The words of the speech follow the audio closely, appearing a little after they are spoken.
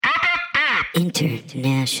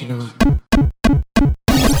International.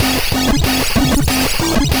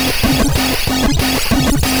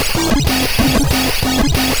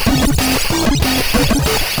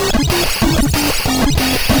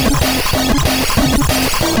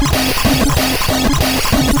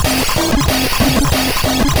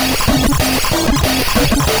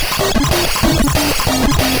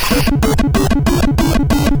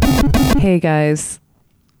 Hey guys,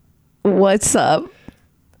 what's up?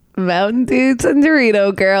 Mountain Dudes and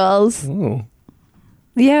Dorito Girls. Ooh.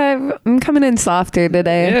 Yeah, I'm coming in softer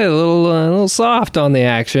today. Yeah, a little soft on the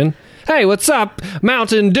action. Hey, what's up,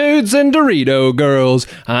 Mountain Dudes and Dorito Girls?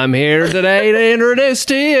 I'm here today to introduce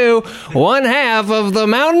to you one half of the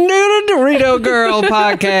Mountain Dude and Dorito Girl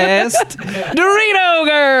podcast, Dorito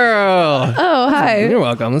Girl. Oh, hi. You're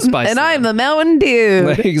welcome. And I'm the Mountain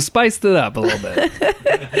Dude. You spiced it up a little bit.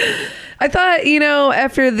 I thought,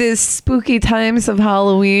 after the spooky times of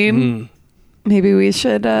Halloween, maybe we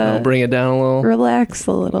should I'll bring it down a little. relax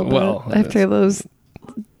a little bit Well, after those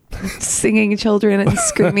singing children and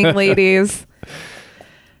screaming ladies.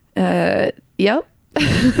 Yep.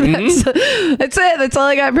 That's it. That's all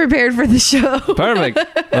I got prepared for the show. Perfect.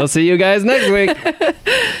 We'll see you guys next week.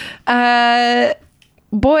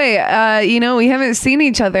 Boy, we haven't seen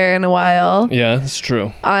each other in a while. Yeah, it's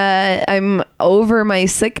true. I'm over my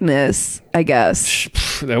sickness, I guess. It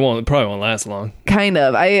probably won't last long. Kind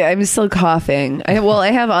of. I'm still coughing. I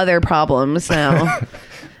have other problems now.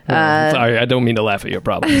 Sorry, I don't mean to laugh at your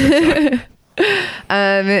problem.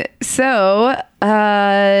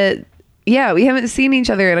 Yeah, we haven't seen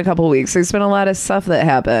each other in a couple weeks. There's been a lot of stuff that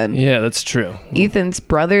happened. Yeah, that's true. Ethan's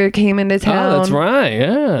brother came into town. Oh, that's right.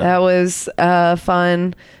 Yeah. That was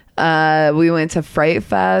fun. We went to Fright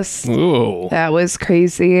Fest. Ooh. That was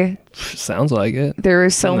crazy. Sounds like it. There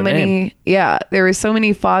were so many. Yeah, there were so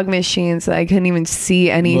many fog machines that I couldn't even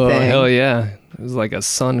see anything. Well, hell yeah. It was like a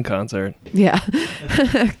Sun concert. Yeah,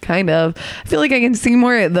 kind of. I feel like I can see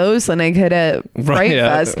more at those than I could at Fright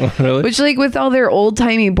Fest. Really? Which, like, with all their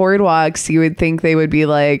old-timey boardwalks, you would think they would be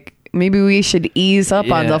like, maybe we should ease up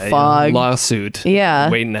on the fog. Lawsuit. Yeah.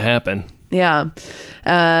 Waiting to happen. Yeah.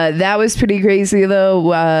 That was pretty crazy,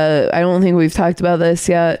 though. I don't think we've talked about this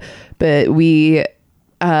yet, but we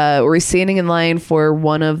were standing in line for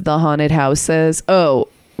one of the haunted houses. Oh,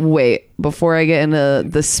 wait. Before I get into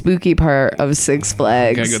the spooky part of Six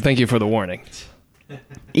Flags. Okay, good. Thank you for the warning.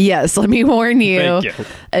 Yes, let me warn you. Thank you.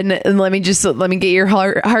 And let me get your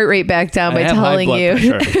heart rate back down by telling you.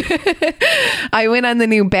 I went on the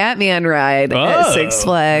new Batman ride at Six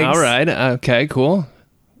Flags. All right. Okay, cool.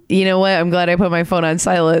 You know what? I'm glad I put my phone on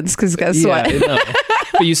silence because guess what? No.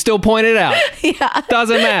 But you still point it out. Yeah.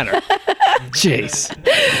 Doesn't matter. Jeez.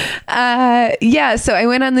 Yeah, so I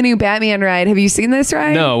went on the new Batman ride. Have you seen this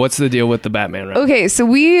ride? No, what's the deal with the Batman ride? Okay,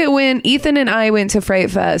 so Ethan and I went to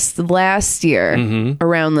Fright Fest last year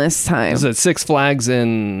around this time. Is it Six Flags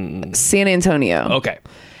in San Antonio? Okay.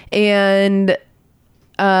 And,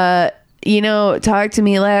 talked to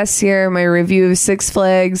me last year, my review of Six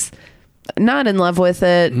Flags. Not in love with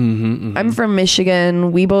it. I'm from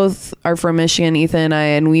Michigan. We both are from Michigan, Ethan and I,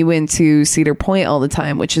 and we went to Cedar Point all the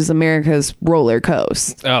time, which is America's roller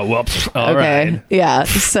coast. Oh, well, all right. Yeah,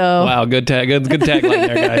 so... Wow, good tagline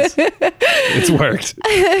there, guys. It's worked.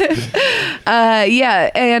 Yeah,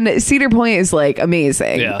 and Cedar Point is, like,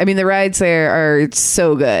 amazing. Yeah. I mean, the rides there are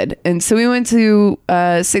so good. And so we went to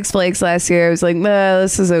Six Flags last year. I was like,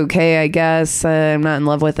 this is okay, I guess. I'm not in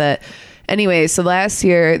love with it. Anyway, so last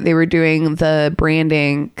year they were doing the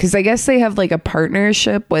branding because I guess they have like a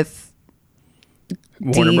partnership with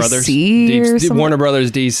Warner DC Brothers. Warner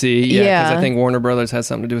Brothers DC. Yeah, because Yeah. I think Warner Brothers has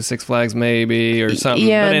something to do with Six Flags maybe or something.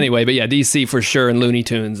 Yeah. But anyway, DC for sure and Looney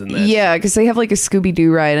Tunes and this. Yeah, because they have like a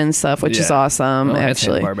Scooby-Doo ride and stuff, which is awesome,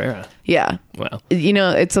 actually. Hanna-Barbera. Yeah. Wow.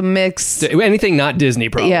 It's a mix. Anything not Disney,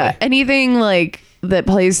 probably. Yeah, anything like that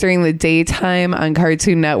plays during the daytime on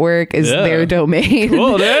Cartoon Network is their domain.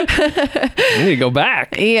 Cool, dude. I need to go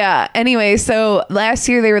back. Yeah. Anyway, so last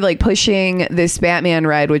year they were like pushing this Batman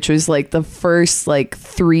ride, which was like the first like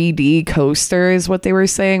 3D coaster is what they were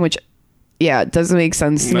saying, which, yeah, it doesn't make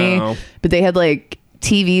sense to me. But they had like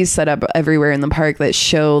TVs set up everywhere in the park that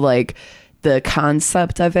show like the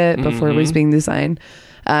concept of it before it was being designed.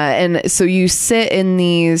 And so you sit in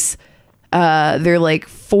these... they're like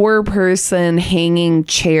 4-person hanging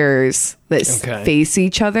chairs that face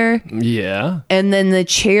each other. Yeah. And then the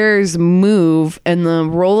chairs move and the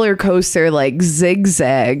roller coaster like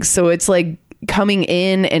zigzags. So it's like coming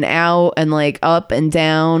in and out and like up and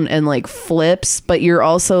down and like flips, but you're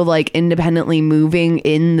also like independently moving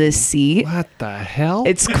in the seat. What the hell?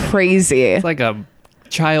 It's crazy. It's like a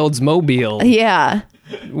child's mobile. Yeah.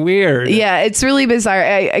 Weird. Yeah, it's really bizarre.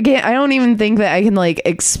 I don't even think that I can like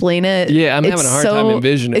explain it. Yeah, I'm having a hard time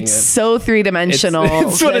envisioning it. It's so three-dimensional.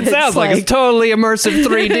 It's what it sounds like. It's totally immersive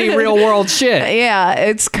 3D real world shit. Yeah,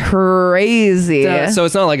 it's crazy. So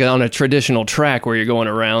it's not like on a traditional track where you're going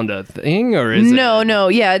around a thing, or is it? No.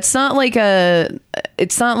 Yeah, it's not like a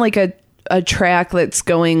track that's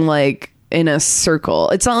going like in a circle.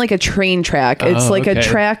 It's not like a train track. It's like a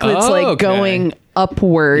track that's going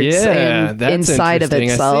upwards and inside of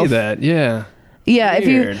itself. I see that. Yeah. Yeah,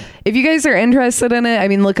 if you guys are interested in it, I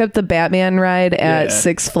mean, look up the Batman ride at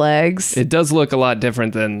Six Flags. It does look a lot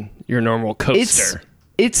different than your normal coaster.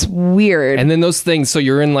 It's weird. And then those things, so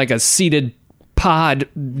you're in like a seated pod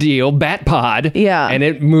deal, bat pod. Yeah. And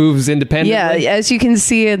it moves independently. Yeah, as you can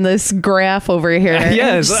see in this graph over here.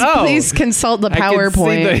 Yes. Please consult the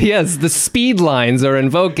PowerPoint. The speed lines are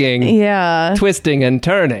invoking twisting and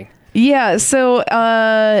turning. Yeah, so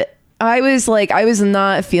I was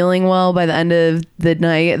not feeling well by the end of the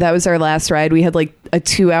night. That was our last ride. We had like a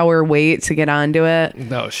 2-hour wait to get onto it.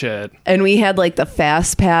 Oh, shit. And we had like the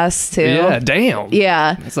fast pass too. Yeah, damn.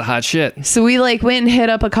 Yeah. That's a hot shit. So we like went and hit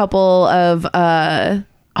up a couple of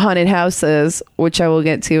haunted houses, which I will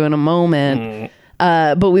get to in a moment.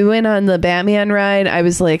 But we went on the Batman ride. I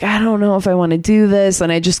was like, I don't know if I want to do this.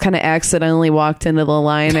 And I just kind of accidentally walked into the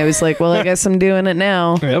line. I was like, well, I guess I'm doing it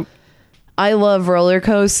now. Yep. I love roller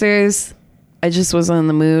coasters. I just wasn't in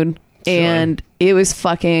the mood. Sure. And it was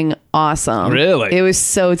fucking awesome. Really? It was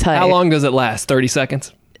so tight. How long does it last? 30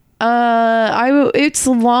 seconds? It's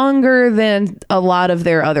longer than a lot of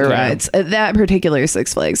their other rides. At that particular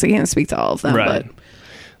Six Flags. I can't speak to all of them. Right.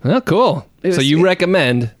 But well, cool. So you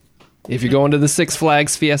recommend, if you're going to the Six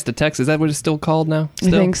Flags Fiesta Texas, is that what it's still called now?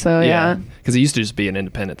 Still? I think so, yeah. Because it used to just be an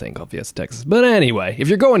independent thing called Fiesta Texas. But anyway, if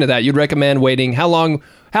you're going to that, you'd recommend waiting. How long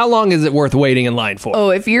is it worth waiting in line for? Oh,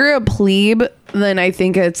 if you're a plebe, then I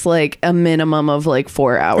think it's like a minimum of like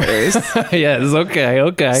 4 hours. Yes,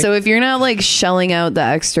 okay. So if you're not like shelling out the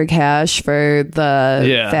extra cash for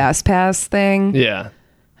the fast pass thing,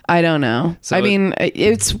 I don't know. So I mean,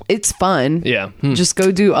 it's fun. Yeah. Just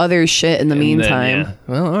go do other shit in the meantime. Then,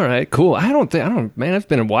 well, all right, cool. Man, it's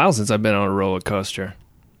been a while since I've been on a roller coaster.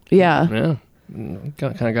 Yeah. Yeah.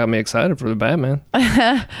 Kind of got me excited for the Batman.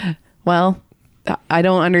 Well, I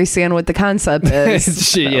don't understand what the concept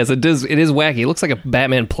is. Yes, it is wacky. It looks like a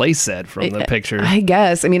Batman playset from the picture. I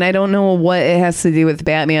guess. I mean, I don't know what it has to do with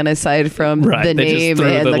Batman aside from the name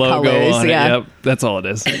and the colors. Yeah, yep, that's all it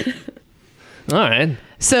is. All right.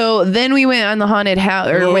 So then we went on the haunted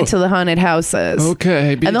house, went to the haunted houses.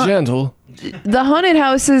 Okay, be gentle. The haunted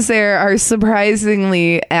houses there are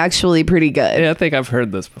surprisingly actually pretty good. Yeah, I think I've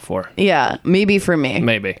heard this before. Yeah, maybe for me.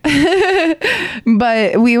 Maybe.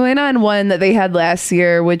 But we went on one that they had last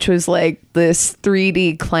year, which was like this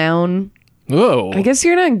 3D clown. Whoa. I guess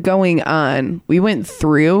you're not going on. We went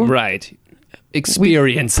through. Right.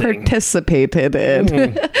 Experiencing. We participated in.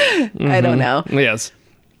 Mm-hmm. I don't know. Yes.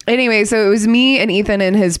 Anyway, so it was me and Ethan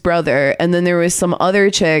and his brother, and then there was some other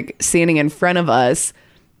chick standing in front of us.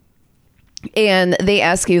 And they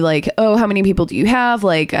ask you like, oh, how many people do you have?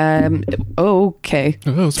 Like, okay.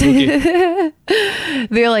 Oh, spooky.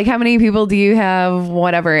 They're like, how many people do you have?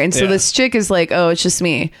 Whatever. And so this chick is like, oh, it's just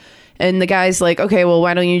me. And the guy's like, okay, well,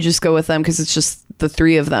 why don't you just go with them? Because it's just the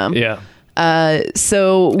three of them. Yeah.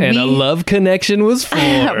 So a love connection was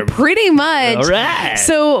formed. Pretty much. All right.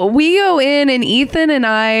 So we go in and Ethan and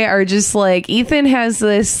I are just like, Ethan has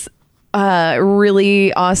this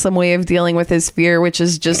really awesome way of dealing with his fear, which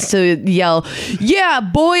is just to yell, yeah,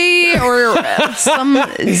 boy, or some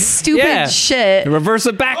stupid shit. Reverse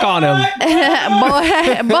it back on him.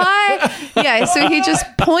 boy. Yeah, so he just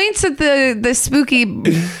points at the spooky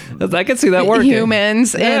I can see that working.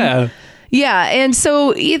 Humans. And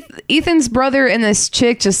so Ethan's brother and this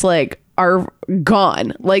chick just like are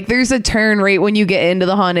gone. Like there's a turn right when you get into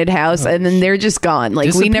the haunted house and then they're just gone.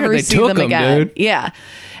 Like we never see them again. Dude. Yeah.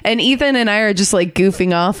 And Ethan and I are just like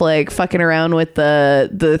goofing off, like fucking around with the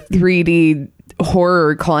 3D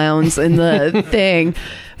horror clowns in the thing.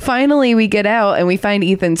 Finally, we get out and we find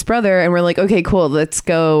Ethan's brother and we're like, okay, cool. Let's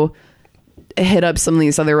go hit up some of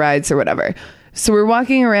these other rides or whatever. So we're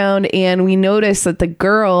walking around and we notice that the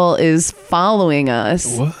girl is following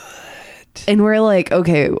us. What? And we're like,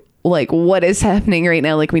 okay, like what is happening right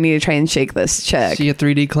now? Like we need to try and shake this chick. Is she a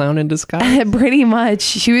 3D clown in disguise? Pretty much.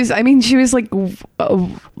 She was like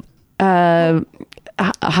a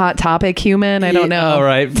hot topic human. I don't know. All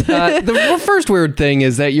right. The first weird thing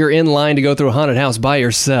is that you're in line to go through a haunted house by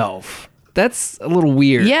yourself. That's a little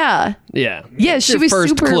weird. Yeah. Yeah. Yeah, That's she your was first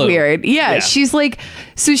super clue. weird. Yeah, she's like,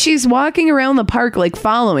 so she's walking around the park, like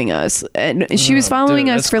following us. And she was following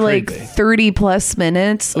dude, us that's for like creepy. 30 plus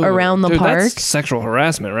minutes around the Dude, park. That's sexual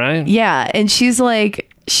harassment, right? Yeah, and she's like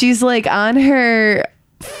on her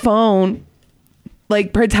phone,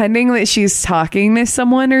 like pretending that she's talking to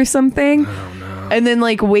someone or something. Oh, no. And then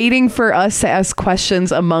like waiting for us to ask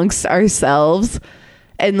questions amongst ourselves.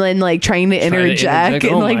 And then like trying to interject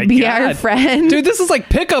and Oh like my be God. our friend. Dude, this is like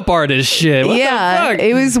pickup artist shit. What yeah, the fuck?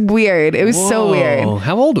 it was weird. It was so weird.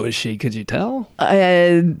 How old was she? Could you tell?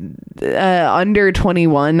 Under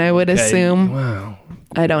 21, I would assume. Wow.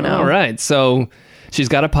 I don't know. All right. So she's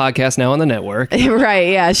got a podcast now on the network. Right,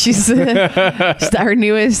 yeah, she's our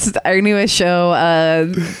newest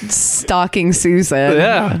show, Stalking Susan.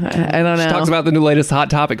 Yeah. I don't know. She talks about the new latest Hot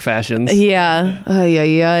Topic fashions. Yeah,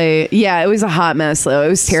 yeah. It was a hot mess though. It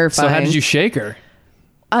was terrifying. So how did you shake her?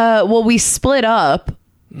 Well, we split up.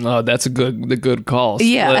 Oh, that's the good call. Split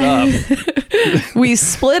Yeah. up. We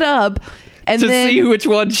split up, and to then see which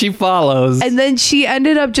one she follows. And then she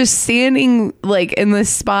ended up just standing like in the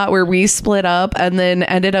spot where we split up, and then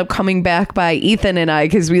ended up coming back by Ethan and I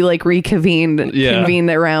because we like convened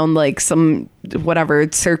around like some whatever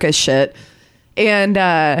circus shit. And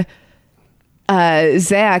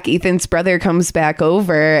Zach, Ethan's brother, comes back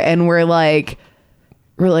over, and we're like,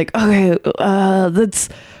 okay, let's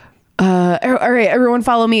all right, everyone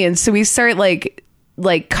follow me. And so we start like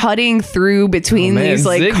cutting through between these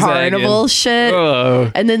like zigzagging. carnival shit.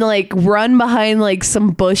 Ugh. And then like run behind like some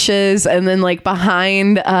bushes, and then like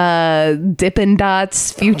behind Dippin'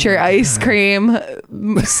 Dots future ice cream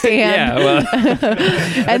stand. Yeah, well,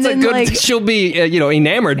 And then good, like she'll be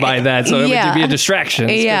enamored by that, so it would be a distraction.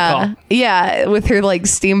 It's a good call. Yeah, with her like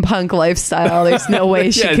steampunk lifestyle, there's no way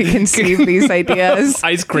she Yeah. could conceive these ideas.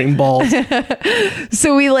 Ice cream balls.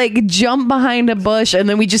 So we like jump behind a bush, and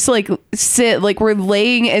then we just like sit, like we're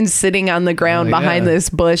laying and sitting on the ground behind this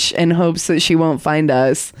bush in hopes that she won't find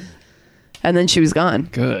us. And then she was gone.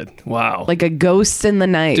 Good. Wow. Like a ghost in the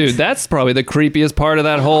night. Dude, that's probably the creepiest part of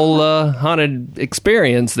that whole haunted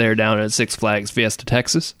experience there down at Six Flags Fiesta,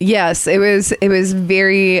 Texas. Yes, it was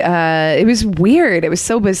very it was weird. It was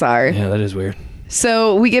so bizarre. Yeah, that is weird.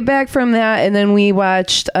 So we get back from that, and then we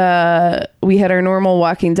watched we had our normal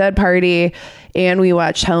Walking Dead party, and we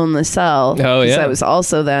watched Hell in the Cell. Oh, yeah. That was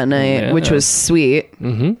also that night, Yeah. which was sweet.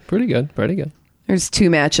 Mm-hmm. Pretty good. Pretty good. There's 2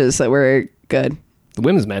 matches that were good. The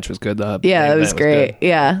women's match was good, though. Yeah, that was great.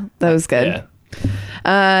 Yeah, that was good. Yeah.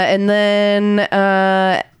 And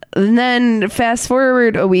then fast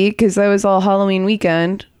forward a week, because that was all Halloween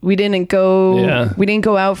weekend. We didn't go. Yeah. We didn't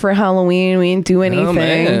go out for Halloween. We didn't do anything. Oh,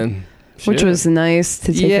 man. Which Shit. was nice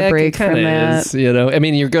to take a break it kinda from that. is, I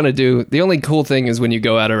mean, you're going to do... The only cool thing is when you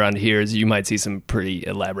go out around here is you might see some pretty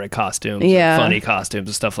elaborate costumes. Yeah. Funny costumes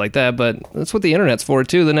and stuff like that. But that's what the internet's for,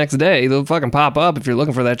 too. The next day, they'll fucking pop up if you're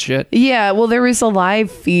looking for that shit. Yeah, well, there was a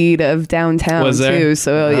live feed of downtown Was there? too.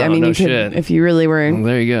 So Oh, I mean, no you could, shit. if you really were Well,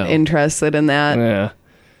 there you go. interested in that. Yeah.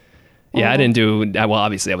 Yeah, I didn't do... Well,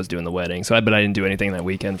 obviously, I was doing the wedding, but I didn't do anything that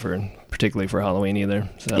weekend particularly for Halloween either.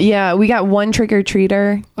 So. Yeah, we got one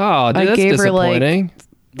trick-or-treater. Oh, dude, I that's gave her, like, disappointing.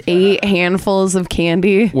 8 handfuls of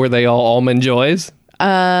candy. Were they all Almond Joys?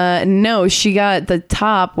 No, she got the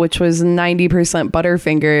top, which was 90%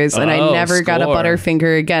 Butterfingers, and I Oh, never got a score.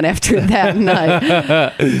 Butterfinger again after that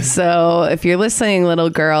night. So if you're listening, little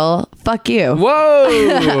girl, fuck you. Whoa!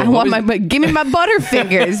 I want give me my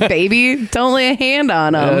Butterfingers, baby. Don't lay a hand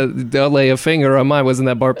on them. They'll lay a finger on mine. Wasn't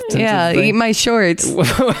that Bart Simpson Yeah, thing? eat my shorts.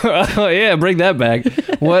 Oh, yeah, bring that back.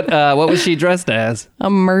 What was she dressed as? A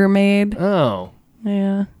mermaid. Oh,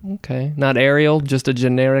 Yeah. okay. Not Ariel, just a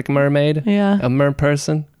generic mermaid? Yeah. A mer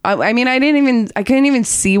person? I mean, I couldn't even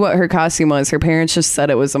see what her costume was. Her parents just said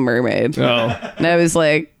it was a mermaid. Oh. And I was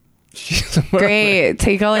like, She's a mermaid. great,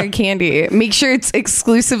 take all your candy. Make sure it's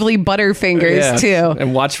exclusively Butterfingers Yeah. too.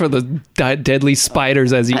 And watch for the deadly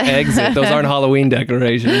spiders as you exit. Those aren't Halloween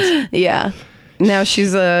decorations. Yeah. Now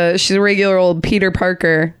she's a regular old Peter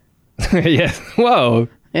Parker. Yeah. Whoa.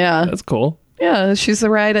 Yeah. That's cool. Yeah, she's a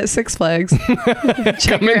ride at Six Flags. Check her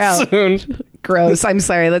Coming out. soon. Gross. I'm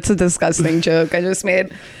sorry. That's a disgusting joke I just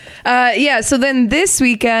made. Yeah. So then this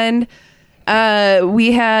weekend,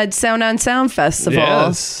 we had Sound on Sound Festival.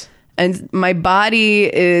 Yes. And my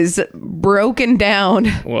body is broken down.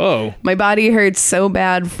 Whoa. My body hurts so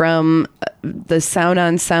bad from the Sound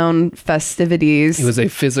on Sound festivities. It was a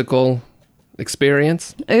physical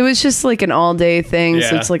experience. It was just like an all day thing. So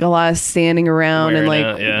Yeah. it's like a lot of standing around and Wearing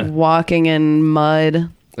like out, yeah. walking in mud.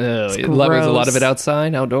 Oh, It's was a lot gross. of it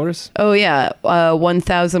outside, outdoors? Oh yeah,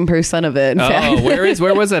 1,000% of it. In fact. Oh,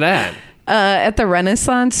 where was it at? At the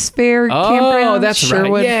Renaissance Fair campground. Oh, that's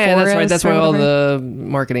Sherwood right. Yeah, that's right. Forest That's or why all whatever. the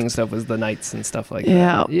marketing stuff was the nights and stuff like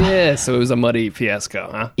Yeah. that. Yeah, so it was a muddy fiasco,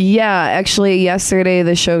 huh? Yeah, actually, yesterday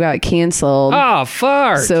the show got canceled. Oh,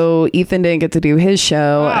 fart. So Ethan didn't get to do his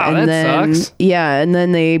show. Wow, and that then, sucks. Yeah, and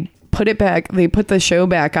then they put it back. They put the show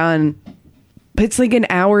back on. But it's like an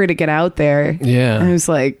hour to get out there. Yeah. I was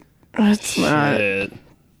like, that's not. Shit.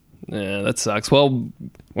 Yeah, that sucks. Well,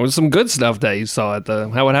 what was some good stuff that you saw at the...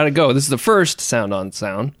 How'd it go? This is the first Sound on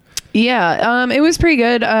Sound. Yeah, it was pretty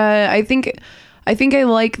good. I think I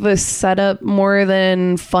like the setup more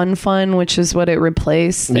than Fun, which is what it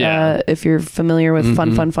replaced. Yeah. If you're familiar with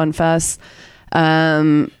Fun Fest,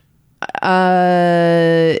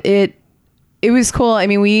 it was cool. I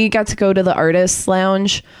mean, we got to go to the Artists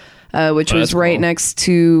Lounge, which was right cool. next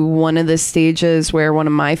to one of the stages where one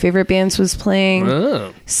of my favorite bands was playing.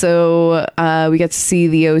 Oh. So we got to see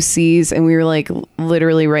the OCs, and we were like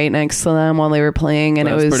literally right next to them while they were playing, and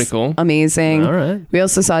That's it was pretty cool. amazing. All right. We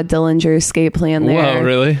also saw Dillinger Skate Plan there. Whoa,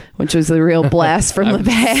 really? Which was a real blast from the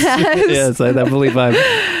past. Yes, I believe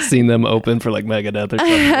I've seen them open for like Megadeth or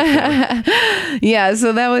something before. Yeah,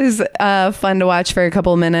 so that was fun to watch for a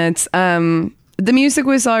couple minutes. The music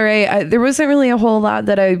was all right. There wasn't really a whole lot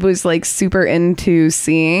that I was like super into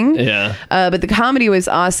seeing. Yeah. But the comedy was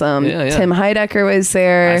awesome. Yeah. Tim Heidecker was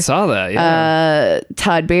there. I saw that, yeah.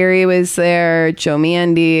 Todd Barry was there. Joe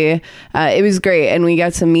Mandy. It was great. And we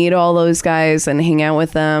got to meet all those guys and hang out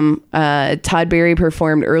with them. Todd Barry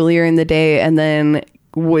performed earlier in the day and then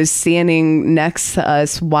was standing next to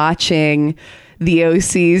us watching the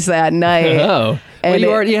OCs that night. Oh. Well,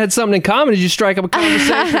 you already had something in common. Did you strike up a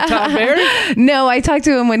conversation with Todd Barry? No, I talked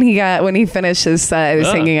to him when he finished his set. I was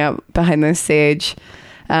hanging out behind the stage.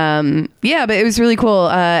 Yeah, but it was really cool.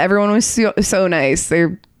 Everyone was so nice.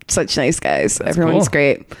 They're such nice guys. That's Everyone's cool.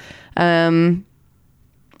 great.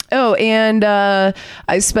 And I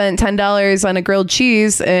spent $10 on a grilled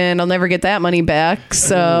cheese, and I'll never get that money back.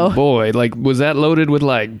 So Boy, like, was that loaded with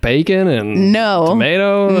like bacon and No.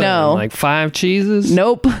 tomato? No. And, like 5 cheeses?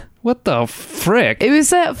 nope. What the frick? It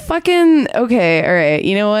was that fucking okay. All right,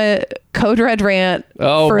 you know what? Code Red Rant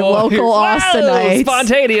for boy. local Wow, Austinites.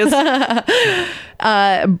 spontaneous.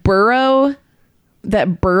 Burrow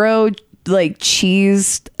like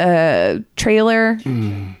cheese trailer.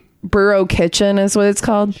 Burrow Kitchen is what it's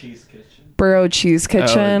called. Burrow Cheese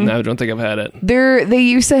Kitchen. No, I don't think I've had it. They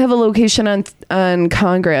used to have a location on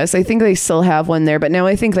Congress. I think they still have one there, but now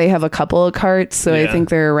I think they have a couple of carts, so I Yeah. think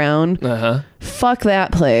they're around. Uh-huh. Fuck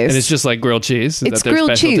that place. And it's just like grilled cheese? Is It's that their grilled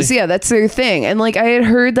specialty? cheese. Yeah, that's their thing. And like I had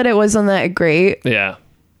heard that it wasn't that great, Yeah.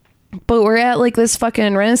 but we're at like this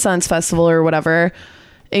fucking Renaissance festival or whatever,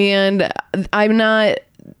 and I'm not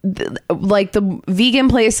like the vegan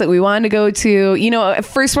place that we wanted to go to, you know,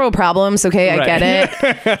 first world problems. Okay. I Right. get it.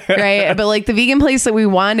 Right. But like the vegan place that we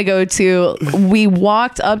wanted to go to, we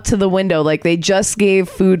walked up to the window, like they just gave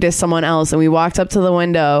food to someone else. And we walked up to the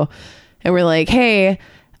window and we're like, hey,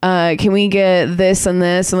 can we get this and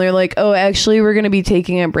this? And they're like, oh, actually we're going to be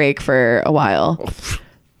taking a break for a while.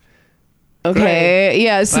 Okay. Right.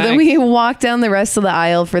 Yeah. So then Thanks. we walk down the rest of the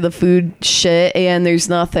aisle for the food shit and there's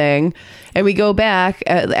nothing. And we go back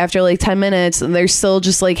after like 10 minutes and they're still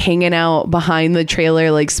just like hanging out behind the trailer,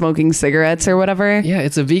 like smoking cigarettes or whatever. Yeah,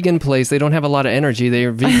 it's a vegan place. They don't have a lot of energy. They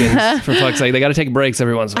are vegans, for fuck's sake. They got to take breaks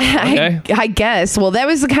every once in a while, okay? I guess. Well, that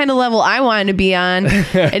was the kind of level I wanted to be on.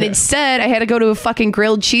 And instead, I had to go to a fucking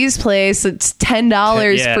grilled cheese place. It's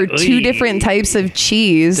 $10 Yeah. for 2 different types of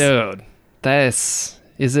cheese. Dude,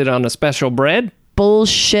 is it on a special bread?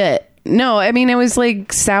 Bullshit. No, I mean, it was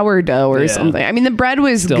like sourdough or Yeah. something. I mean, the bread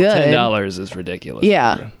was Still, good. $10 is ridiculous.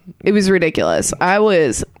 Yeah, it was ridiculous. I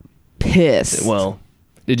was pissed. Well,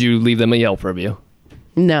 did you leave them a Yelp review?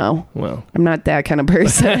 No, Well, I'm not that kind of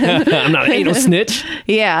person. I'm not an anal snitch.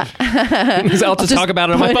 Yeah. I'll just talk about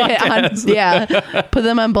it on my Put it podcast. put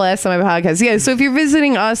them on blast on my podcast. Yeah, so if you're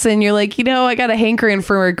visiting us and you're like, you know, I got a hankering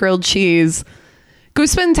for a grilled cheese, go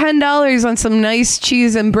spend $10 on some nice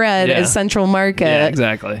cheese and bread Yeah. at Central Market. Yeah,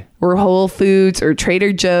 exactly. Or Whole Foods or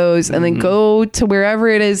Trader Joe's, and then go to wherever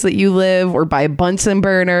it is that you live or buy a Bunsen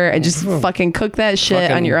burner and just fucking cook that shit on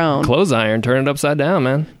Fucking your own. Clothes iron, turn it upside down,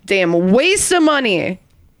 man. Damn waste of money.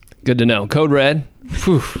 Good to know. Code Red.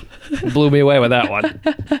 Whew, blew me away with that one.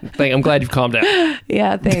 I'm glad you've calmed down.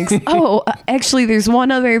 Yeah, thanks. Oh, actually, there's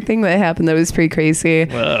one other thing that happened that was pretty crazy.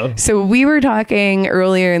 Whoa. So we were talking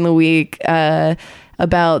earlier in the week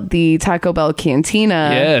about the Taco Bell Cantina.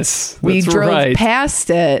 Yes, We that's drove right. past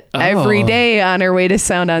it every Oh. day on our way to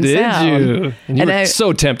Sound on Did Sound. you? And you And were I-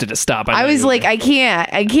 so tempted to stop. I know was you like, were. I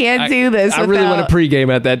can't do this. I really want without- to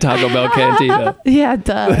pregame at that Taco Bell cantina. Yeah,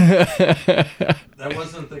 duh. That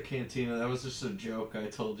wasn't the cantina. That was just a joke I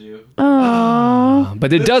told you. Oh.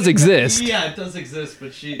 But it does exist. Yeah, it does exist,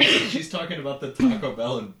 but she's talking about the Taco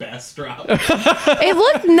Bell in Bastrop. It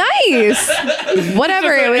looked nice.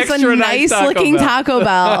 Whatever. It was a extra nice nice looking Taco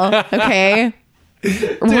Bell. Okay.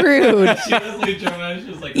 Rude. She was like,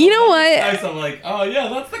 she was like, You know what? Nice. I'm like, oh yeah,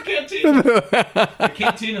 that's the cantina. The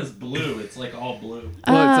cantina's blue. It's like all blue.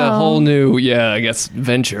 Well, it's a whole new, I guess,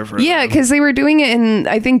 venture for Yeah, them. because they were doing it in,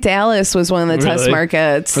 I think Dallas was one of the test Really?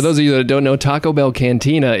 markets. For those of you that don't know, Taco Bell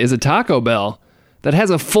Cantina is a Taco Bell that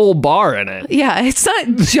has a full bar in it. Yeah, it's not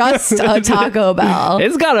just a Taco Bell.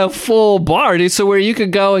 It's got a full bar, dude, so where you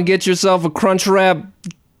could go and get yourself a Crunchwrap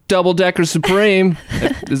Double-Decker Supreme.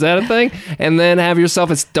 Is that a thing? And then have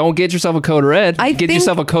yourself don't get yourself a Code Red. Get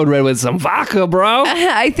yourself a Code Red with some vodka, bro.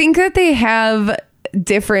 I think that they have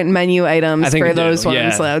different menu items I think for they do. those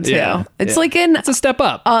ones though too. Yeah. It's like an It's a step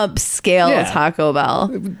up. upscale Taco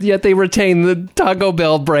Bell. Yet they retain the Taco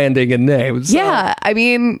Bell branding and name. So. Yeah, I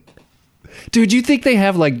mean, Dude, you think they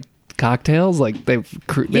have like cocktails? Like they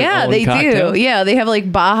they do. Yeah, they have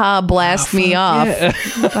like Baja Blast Me Off. Yeah.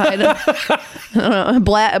 I don't know.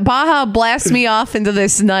 Baja Blast Me Off into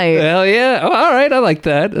this night. Hell yeah. Oh, all right. I like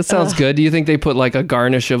that. That sounds good. Do you think they put like a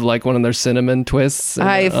garnish of like one of their cinnamon twists?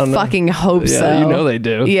 I fucking hope so. Yeah, you know they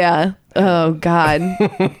do. Yeah. Oh God.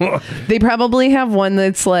 They probably have one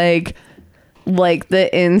that's like the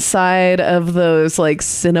inside of those like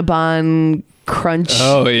Cinnabon crunch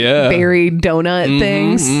berry donut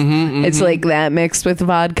things. It's like that mixed with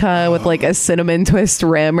vodka with like a cinnamon twist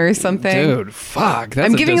rim or something. Dude, fuck. That's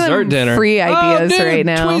I'm a giving dessert them dinner. free ideas right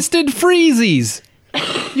now. Twisted Freezies.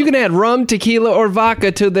 You can add rum, tequila, or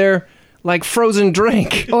vodka to their like frozen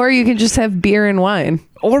drink. Or you can just have beer and wine.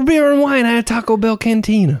 Or beer and wine at a Taco Bell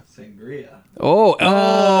Cantina. Sangria.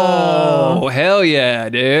 Oh, hell yeah,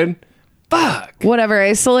 dude. Fuck. Whatever.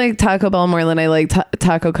 I still like Taco Bell more than I like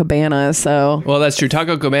Taco Cabana, so. Well, that's true.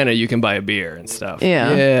 Taco Cabana, you can buy a beer and stuff.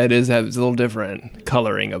 Yeah. Yeah, it is. It's a little different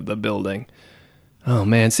coloring of the building. Oh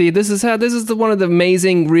man, see, this is one of the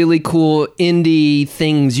amazing, really cool indie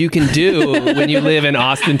things you can do when you live in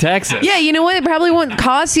Austin, Texas. Yeah, you know what? It probably won't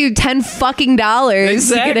cost you $10 fucking to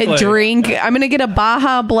get a drink. I'm gonna get a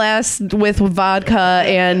Baja Blast with vodka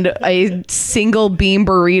and a single bean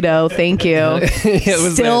burrito. Thank you.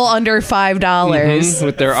 Still under $5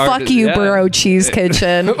 with their fuck you, Burro Cheese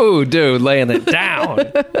Kitchen. Ooh, dude, laying it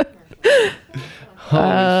down.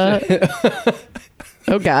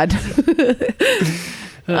 Oh God.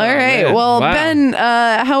 All right. man. Well, Wow. Ben,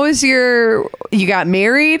 how was you got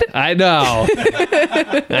married? I know.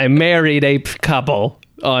 I married a couple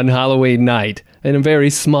on Halloween night in a very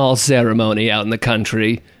small ceremony out in the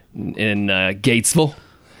country in Gatesville.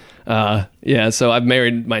 So I've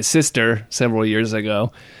married my sister several years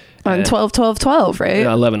ago. On 12/12/12, right?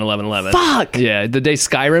 11/11/11. Fuck. Yeah, the day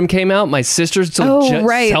Skyrim came out, my sister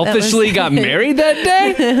right. selfishly got married that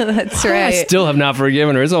day. That's right. I still have not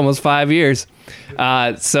forgiven her. It's almost 5 years.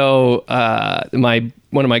 One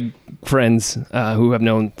of my friends who I've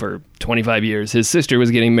known for 25 years, his sister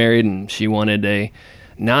was getting married, and she wanted a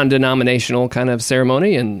non-denominational kind of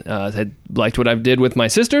ceremony, and had liked what I did with my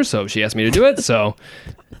sister, so she asked me to do it. So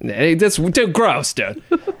that's too gross, dude.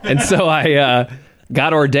 And so I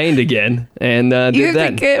got ordained again and did You have that.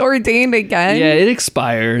 to get ordained again? Yeah, it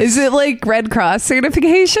expires. Is it like Red Cross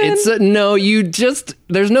certification? It's no,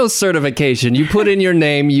 there's no certification. You put in your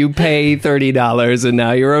name, you pay $30, and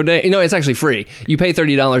now you're ordained. No, it's actually free. You pay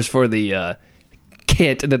 $30 for the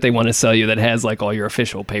kit that they want to sell you that has like all your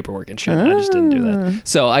official paperwork and shit. I just didn't do that.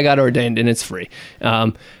 So I got ordained and it's free.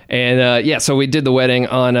 So we did the wedding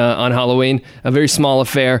on Halloween, a very small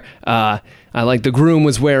affair. The groom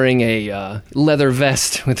was wearing a leather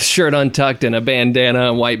vest with a shirt untucked and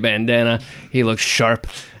a white bandana. He looked sharp.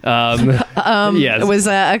 Yes. Was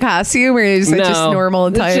a costume or is it just normal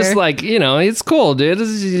attire? It's just like, it's cool, dude.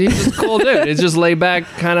 He's just a cool dude. It's just laid back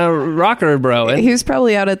kind of rocker, bro. And, he was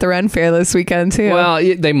probably out at the Ren Fair this weekend too. well,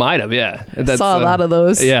 they might have, yeah. Saw a lot of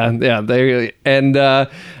those. Yeah. It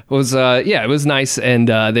was nice, and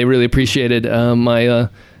they really appreciated my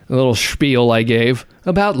little spiel I gave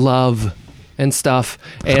about love and stuff,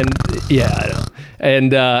 and I know.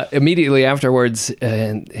 And immediately afterwards,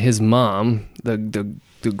 his mom, the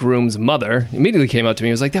groom's mother, immediately came up to me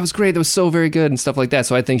and was like, "That was great. That was so very good," and stuff like that.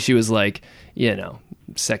 So I think she was like,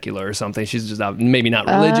 secular or something. She's just maybe not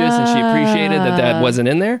religious, and she appreciated that wasn't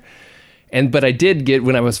in there. But I did get,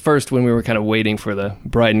 when we were kind of waiting for the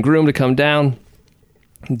bride and groom to come down,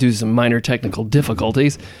 due to some minor technical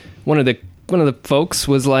difficulties, one of the folks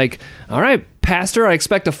was like, "All right, pastor, I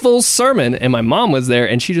expect a full sermon. And my mom was there,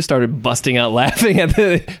 and she just started busting out laughing at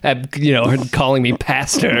her calling me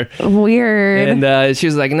pastor. Weird. And she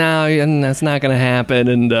was like, no, that's not going to happen.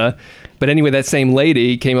 And but anyway, that same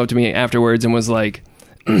lady came up to me afterwards and was like,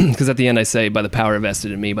 because at the end I say, by the power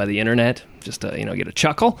invested in me by the internet, just to get a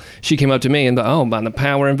chuckle. She came up to me and by the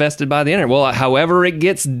power invested by the internet. Well, however it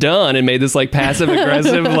gets done, and made this like passive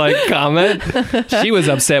aggressive like comment. She was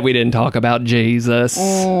upset we didn't talk about Jesus.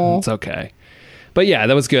 It's okay. But yeah,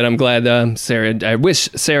 that was good. I'm glad Sarah. I wish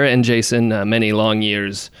Sarah and Jason many long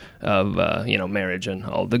years of marriage and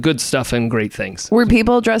all the good stuff and great things. Were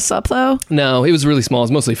people dressed up though? No, it was really small. It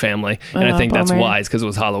was mostly family, and I think bummer. that's wise because it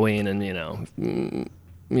was Halloween, and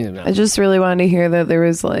I just really wanted to hear that there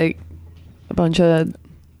was like a bunch of,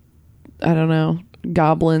 I don't know,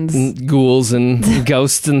 goblins, ghouls, and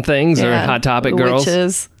ghosts and things, or Hot Topic girls.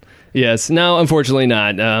 Witches. Yes. No, unfortunately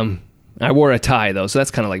not. I wore a tie though, so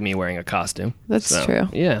that's kind of like me wearing a costume. That's true.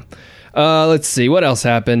 Yeah. Let's see what else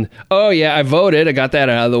happened. Oh yeah, I voted. I got that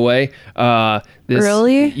out of the way.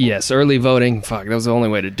 Early? Yes, early voting. Fuck, that was the only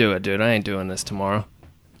way to do it, dude. I ain't doing this tomorrow.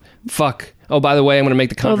 Fuck. Oh, by the way, I'm going to make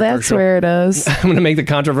the controversial... Oh, that's where it is. I'm going to make the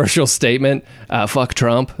controversial statement. Fuck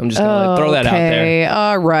Trump. I'm just going to throw that out there.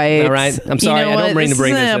 All right. All right. I'm sorry. I don't mean to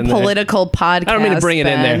bring this in there. Political podcast. I don't mean to bring it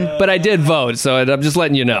in there, but I did vote, so I'm just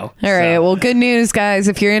letting you know. All right. Well, good news, guys.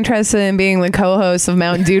 If you're interested in being the co-host of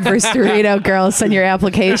Mountain Dude vs. Dorito Girl, send your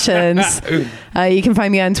applications. You can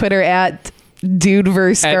find me on Twitter at Dude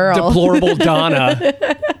vs. Girl. Deplorable Donna.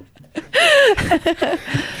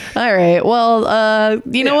 All right. Well,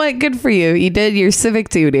 you know what? Good for you. You did your civic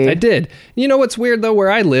duty. I did. You know what's weird, though?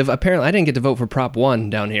 Where I live, apparently I didn't get to vote for Prop 1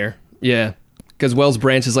 down here. Yeah. Because Wells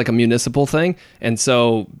Branch is like a municipal thing. And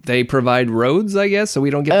so they provide roads, I guess, so we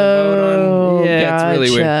don't get to vote on. Yeah, gotcha. It's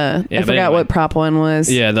really weird. Yeah, I forgot what Prop 1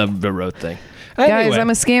 was. Yeah, the road thing. Guys, I'm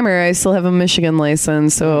a scammer. I still have a Michigan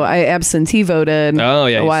license, so I absentee voted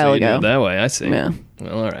a while ago. That way, I see. Yeah.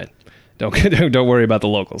 Well, all right. Don't worry about the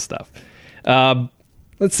local stuff.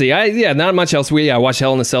 Let's see. Not much else. I watched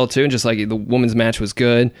Hell in a Cell too, and just like the women's match was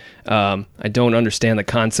good. I don't understand the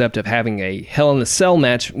concept of having a Hell in a Cell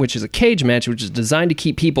match, which is a cage match, which is designed to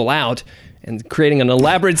keep people out, and creating an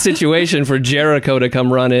elaborate situation for Jericho to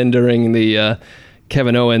come run in during the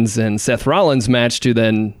Kevin Owens and Seth Rollins match to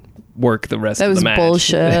then work the rest of the match. That was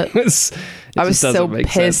bullshit. I was so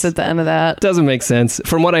pissed at the end of that. Doesn't make sense.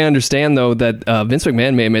 From what I understand, though, that Vince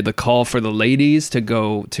McMahon may have made the call for the ladies to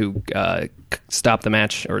go to stop the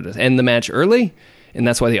match or to end the match early. And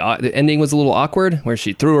that's why the ending was a little awkward, where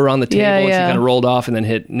she threw her on the table and she kind of rolled off and then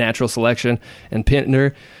hit natural selection and pinned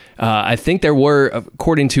her. I think there were,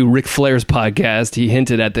 according to Ric Flair's podcast, he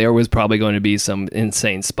hinted at there was probably going to be some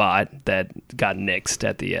insane spot that got nixed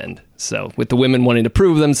at the end. So with the women wanting to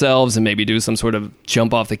prove themselves and maybe do some sort of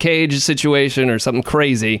jump off the cage situation or something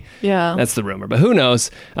crazy. Yeah. That's the rumor. But who knows?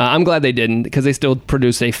 I'm glad they didn't, because they still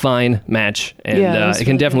produced a fine match. And it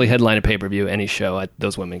can definitely headline a pay-per-view, any show.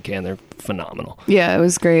 Those women can. They're phenomenal. Yeah, it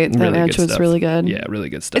was great. That really match was really good. Yeah, really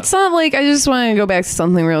good stuff. It's not like, I just want to go back to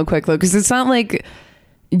something real quick, though, because it's not like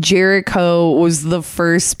Jericho was the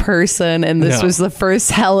first person and this was the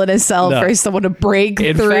first Hell in a Cell for someone to break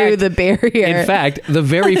through the barrier. In fact, the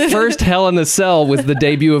very first Hell in a Cell was the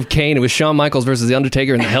debut of Kane. It was Shawn Michaels versus The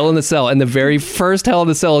Undertaker in the Hell in a Cell. And the very first Hell in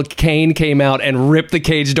a Cell, Kane came out and ripped the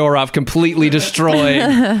cage door off, completely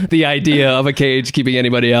destroying the idea of a cage keeping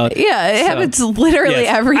anybody out. Yeah, it happens literally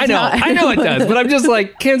every time. I know it does, but I'm just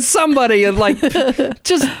like, can somebody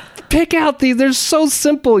just pick out these? They're so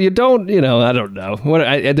simple. You don't, I don't know.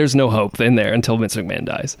 There's no hope in there until Vince McMahon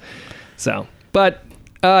dies. So, but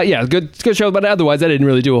good show. But otherwise, I didn't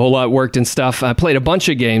really do a whole lot. Worked and stuff. I played a bunch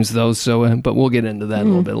of games though. So, but we'll get into that a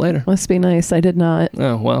little bit later. Must be nice. I did not.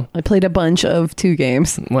 Oh well. I played a bunch of 2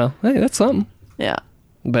 games. Well, hey, that's something. Yeah.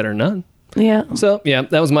 Better than none. Yeah. So yeah,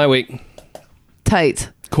 that was my week. Tight.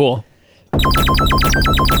 Cool.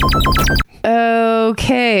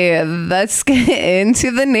 Okay, let's get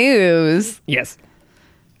into the news. Yes.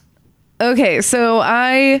 Okay, so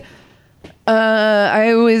I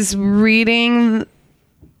was reading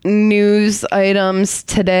news items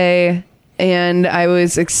today and I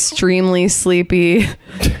was extremely sleepy.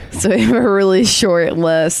 So I have a really short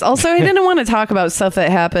list. Also, I didn't want to talk about stuff that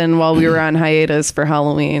happened while we were on hiatus for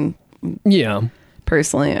Halloween. Yeah.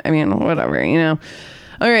 Personally, I mean, whatever,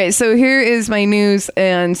 All right, so here is my news,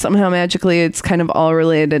 and somehow magically it's kind of all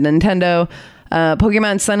related to Nintendo.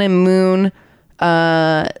 Pokemon Sun and Moon.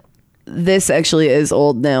 This actually is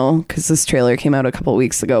old now because this trailer came out a couple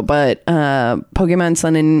weeks ago, but Pokemon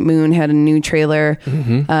Sun and Moon had a new trailer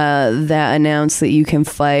that announced that you can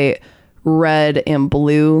fight Red and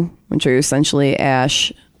Blue, which are essentially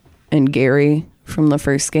Ash and Gary from the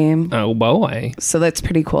first game. Oh boy. So that's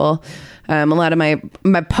pretty cool. A lot of my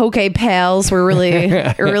Poke pals were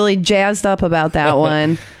really jazzed up about that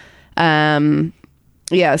one.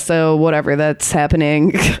 Yeah, so whatever, that's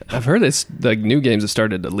happening. I've heard this, like, new games have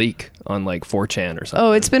started to leak on, like, 4chan or something.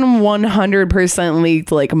 Oh, it's been 100%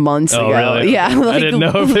 leaked, like, months ago. Really? Yeah, like, I didn't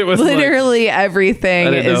know if it was literally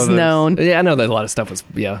everything is known. Yeah, I know that a lot of stuff was,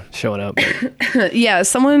 showing up. Yeah,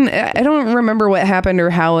 someone, I don't remember what happened or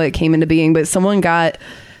how it came into being, but someone got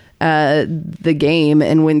the game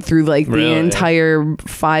and went through like the entire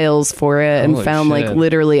files for it and found like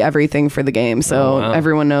literally everything for the game. So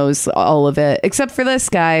everyone knows all of it except for this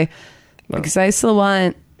guy, because I still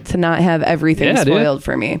want to not have everything spoiled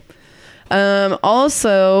for me.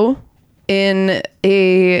 Also in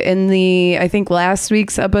the I think last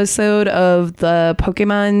week's episode of the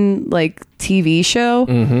Pokemon like TV show,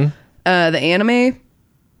 the anime,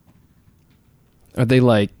 are they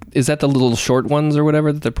like, is that the little short ones or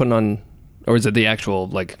whatever that they're putting on, or is it the actual,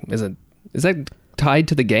 like, is that tied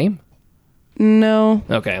to the game? No.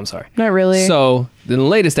 Okay, I'm sorry. Not really. So, in the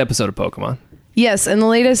latest episode of Pokemon. Yes, in the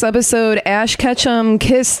latest episode, Ash Ketchum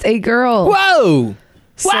kissed a girl. Whoa!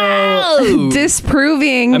 So,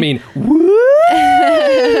 disproving... I mean,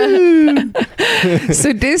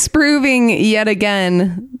 so disproving yet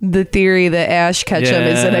again the theory that Ash Ketchum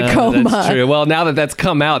is in a coma. That's true. Well, now that that's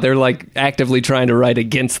come out, they're like actively trying to write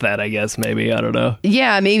against that, I guess, maybe. I don't know.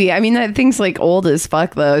 Yeah, maybe. I mean, that thing's like old as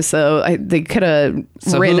fuck, though, so they could have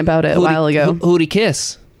written about it a while ago. Who'd he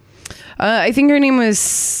kiss? I think her name was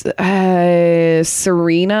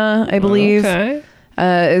Serena, I believe. Okay.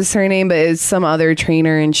 Is her name, but it's some other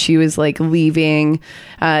trainer, and she was like leaving.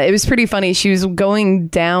 It was pretty funny. She was going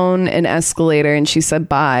down an escalator and she said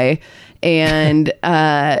bye, and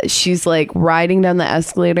she's like riding down the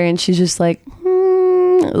escalator and she's just like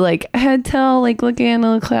head tilt, like looking into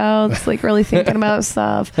the clouds, like really thinking about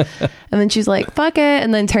stuff, and then she's like fuck it,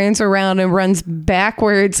 and then turns around and runs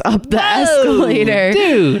backwards up the escalator,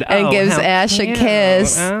 dude, and gives Ash a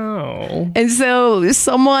kiss. And so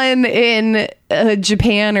someone in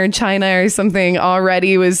Japan or China or something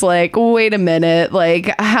already was like, wait a minute,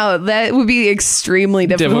 like how that would be extremely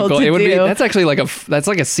difficult to do. That's actually like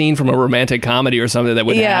a scene from a romantic comedy or something that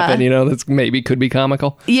would happen, you know, that's maybe could be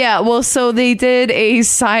comical. Yeah, well, so they did a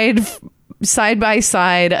side by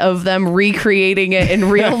side of them recreating it in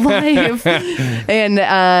real life, and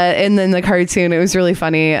then the cartoon. It was really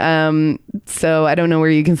funny. So I don't know where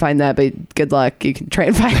you can find that, but good luck. You can try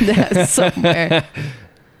and find that somewhere.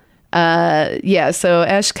 Yeah. So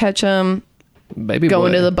Ash Ketchum, baby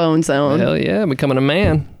going boy to the Bone Zone. Hell yeah, becoming a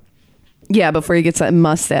man. Yeah, before he gets that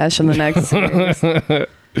mustache in the next series,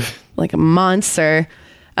 like a monster.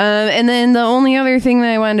 And then the only other thing that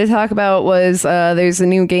I wanted to talk about was there's a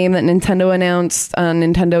new game that Nintendo announced on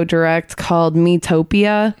Nintendo Direct called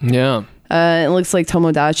Miitopia. Yeah. It looks like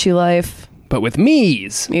Tomodachi Life, but with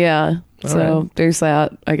Miis. Yeah. So there's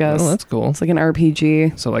that, I guess. Oh, that's cool. It's like an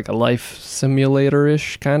RPG. So like a life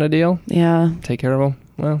simulator-ish kind of deal? Yeah. Take care of them?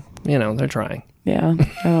 Well, you know, they're trying. Yeah.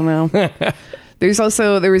 I don't know. There was an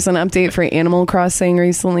update for Animal Crossing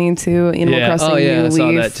recently too. Animal Crossing New Leaf. I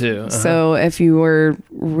saw that too. So if you were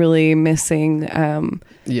really missing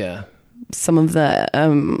some of the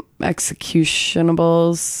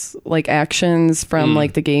executables, like actions from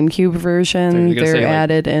like the GameCube version, they're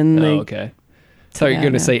added in the okay. So you're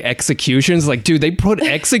going to say executions? Like, dude, they put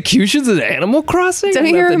executions in Animal Crossing? Don't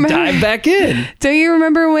you remember? Dive back in. Don't you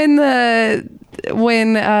remember when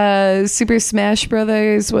Super Smash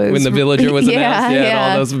Brothers was... When the villager was announced? Yeah.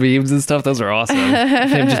 And all those memes and stuff. Those are awesome.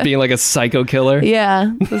 Him just being like a psycho killer.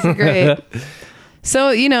 Yeah, those are great. So,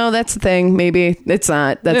 you know, that's the thing. Maybe it's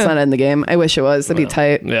not. That's not in the game. I wish it was. That'd be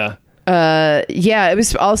tight. Yeah. It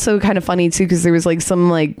was also kind of funny too, because there was like some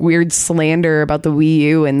like weird slander about the Wii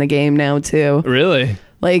U in the game now too. Really?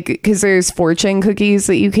 Like, because there's fortune cookies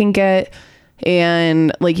that you can get,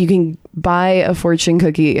 and like you can buy a fortune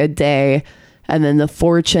cookie a day, and then the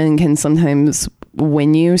fortune can sometimes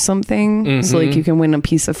win you something. Mm-hmm. So like you can win a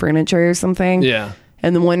piece of furniture or something. Yeah.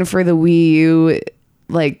 And the one for the Wii U,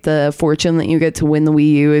 like the fortune that you get to win the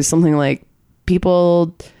Wii U is something like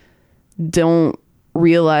people don't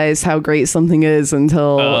realize how great something is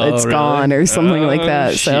until it's gone or something like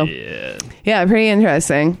that. So yeah, pretty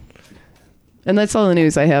interesting. And that's all the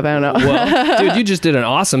news I have. I don't know. Well, dude, you just did an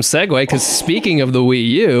awesome segue, because speaking of the Wii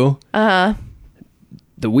U,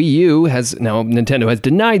 The Wii U Nintendo has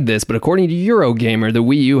denied this, but according to Eurogamer, the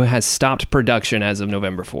Wii U has stopped production as of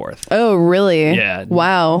November 4th. Oh, really? Yeah.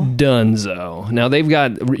 Wow. Dunzo. Now,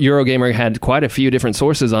 Eurogamer had quite a few different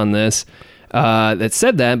sources on this that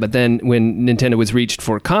said that, but then when Nintendo was reached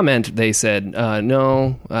for comment, they said,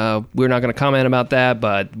 no, we're not going to comment about that,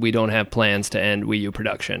 but we don't have plans to end Wii U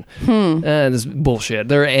production. This is bullshit.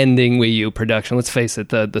 They're ending Wii U production. Let's face it,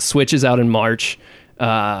 the Switch is out in March.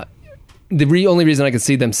 The only reason I can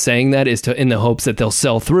see them saying that is in the hopes that they'll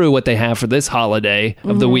sell through what they have for this holiday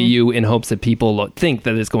of the Wii U, in hopes that people think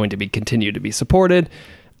that it's going to continue to be supported.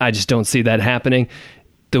 I just don't see that happening.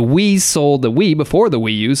 The Wii before the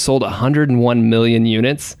Wii U sold 101 million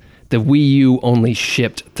units. The Wii U only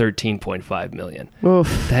shipped 13.5 million.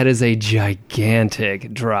 Oof. That is a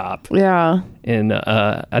gigantic drop. Yeah. In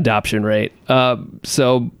adoption rate.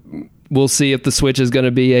 So we'll see if the Switch is going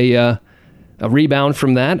to be a rebound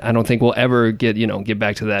from that. I don't think we'll ever get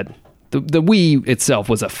back to that. The Wii itself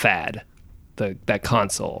was a fad. That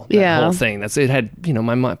console, that whole thing. It had,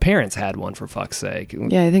 my parents had one, for fuck's sake.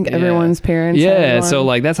 Yeah, I think everyone's parents. Yeah, had one.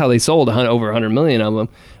 so that's how they sold over 100 million of them.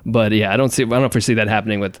 But yeah, I don't foresee that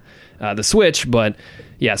happening with the Switch. But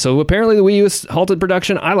yeah, so apparently the Wii U has halted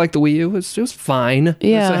production. I like the Wii U. It was fine.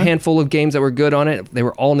 Yeah, there's a handful of games that were good on it. They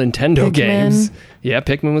were all Nintendo games. Yeah,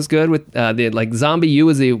 Pikmin was good. With Zombie U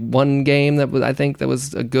was the one game that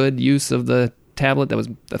was a good use of the tablet. That was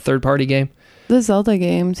a third-party game. The Zelda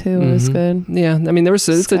game too was good. Yeah, I mean there was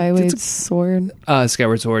Skyward Sword.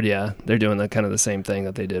 Skyward Sword, yeah, they're doing the same thing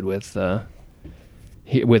that they did with the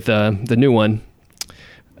new one,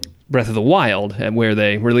 Breath of the Wild, where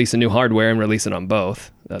they release a new hardware and release it on both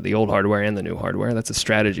the old hardware and the new hardware. That's a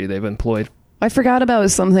strategy they've employed. I forgot about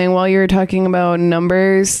something while you were talking about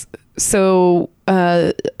numbers. So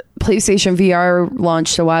PlayStation VR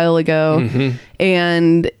launched a while ago,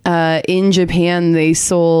 and in Japan they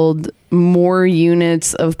sold more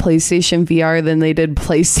units of PlayStation VR than they did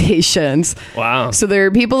PlayStations. Wow. So there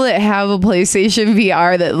are people that have a PlayStation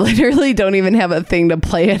VR that literally don't even have a thing to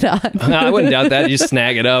play it on. I wouldn't doubt that. You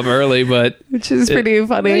snag it up early, but... Which is pretty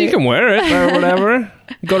funny. Yeah, you can wear it or whatever.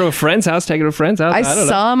 Go to a friend's house, take it to a friend's house. I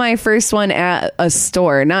saw my first one at a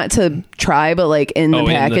store, not to try, but in the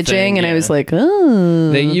packaging, and I was like,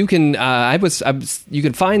 oh. You can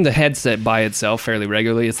find the headset by itself fairly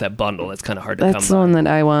regularly. It's that bundle. It's kind of hard to come by. That's the one that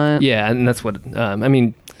I want. Yeah, and that's what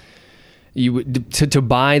you to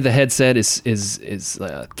buy the headset is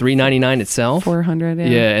 $399 itself. $400.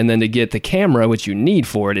 Yeah, and then to get the camera, which you need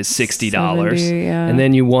for it, is $60. $70, yeah. And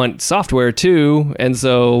then you want software too, and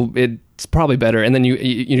so it's probably better. And then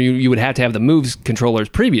you would have to have the Moves controllers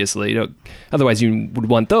previously. Otherwise, you would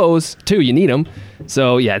want those too. You need them.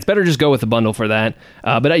 So yeah, it's better just go with the bundle for that.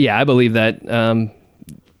 But yeah, I believe that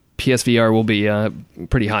PSVR will be a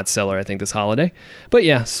pretty hot seller, I think, this holiday. But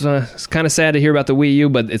yeah, it's kind of sad to hear about the Wii U,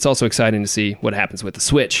 but it's also exciting to see what happens with the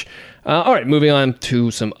Switch. All right, moving on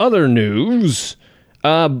to some other news.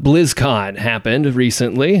 BlizzCon happened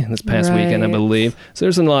recently, this past weekend, I believe. So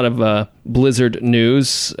there's a lot of Blizzard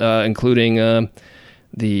news, including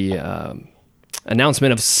the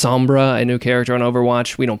announcement of Sombra, a new character on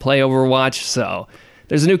Overwatch. We don't play Overwatch, so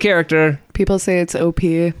there's a new character. People say it's OP.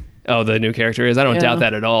 Oh, the new character is? I don't doubt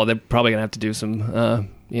that at all. They're probably going to have to do some,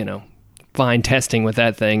 fine testing with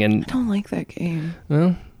that thing. And I don't like that game.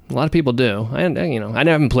 Well, a lot of people do. I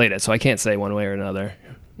haven't played it, so I can't say one way or another.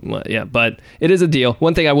 Well, yeah, but it is a deal.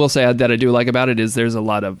 One thing I will say that I do like about it is there's a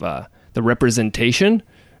lot of the representation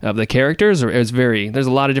of the characters. There's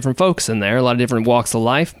a lot of different folks in there, a lot of different walks of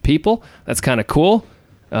life, people. That's kind of cool,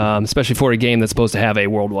 especially for a game that's supposed to have a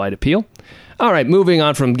worldwide appeal. All right, moving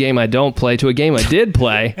on from game I don't play to a game I did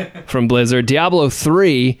play from Blizzard. Diablo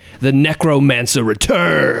 3, The Necromancer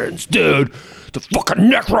returns, dude. The fucking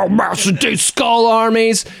Necromancer, dude, skull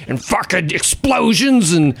armies and fucking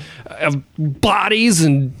explosions and bodies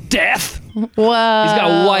and death. Wow. He's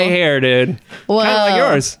got white hair, dude. Wow. Kind of like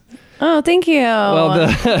yours. Oh, thank you. Well,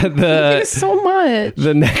 thank you so much.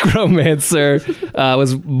 The Necromancer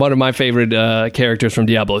was one of my favorite characters from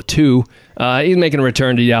Diablo 2. He's making a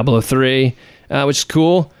return to Diablo 3, which is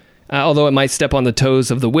cool. Although it might step on the toes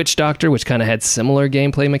of the Witch Doctor, which kind of had similar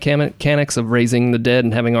gameplay mechanics of raising the dead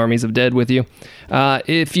and having armies of dead with you.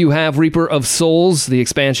 If you have Reaper of Souls, the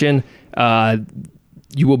expansion,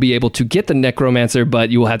 you will be able to get the Necromancer, but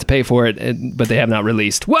you will have to pay for it. But they have not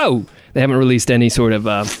released. Whoa! They haven't released any sort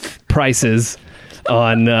of prices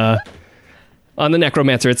on the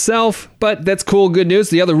Necromancer itself, but that's cool, good news.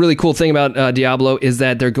 The other really cool thing about Diablo is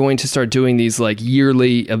that they're going to start doing these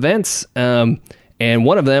yearly events. And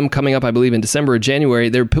one of them coming up, I believe, in December or January,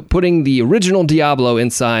 they're putting the original Diablo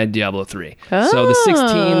inside Diablo 3. So the 16,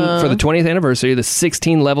 for the 20th anniversary, the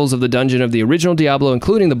 16 levels of the dungeon of the original Diablo,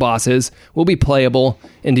 including the bosses, will be playable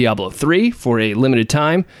in Diablo 3 for a limited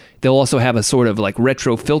time. They'll also have a sort of like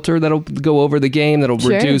retro filter that'll go over the game that'll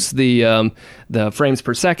reduce the frames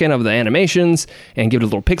per second of the animations and give it a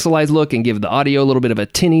little pixelized look and give the audio a little bit of a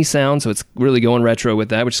tinny sound. So it's really going retro with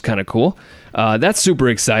that, which is kind of cool. That's super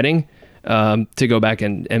exciting. To go back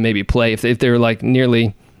and maybe play if they're like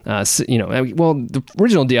nearly, well, the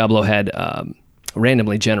original Diablo had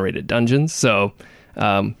randomly generated dungeons, so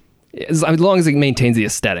as long as it maintains the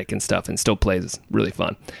aesthetic and stuff and still plays, it's really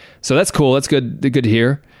fun. So that's cool. That's good to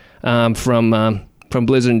hear from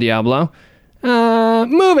Blizzard and Diablo.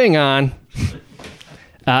 Moving on.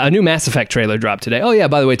 A new Mass Effect trailer dropped today. Oh yeah,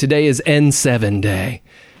 by the way, today is N7 Day,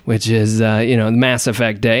 which is Mass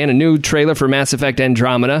Effect Day, and a new trailer for Mass Effect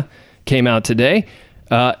Andromeda came out today.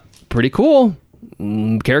 Pretty cool.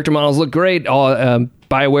 Character models look great.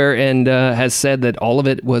 BioWare and has said that all of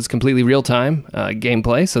it was completely real-time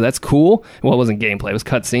gameplay, so that's cool. Well, it wasn't gameplay, it was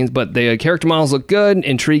cutscenes, but the character models look good.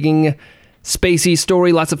 Intriguing, spacey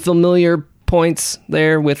story, lots of familiar points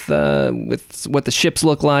there with what the ships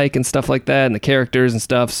look like and stuff like that, and the characters and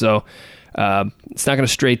stuff, so it's not going to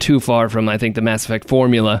stray too far from, I think, the Mass Effect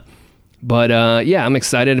formula. But yeah, I'm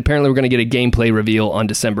excited. Apparently, we're going to get a gameplay reveal on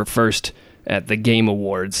December 1st at the Game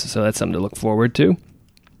Awards, so that's something to look forward to.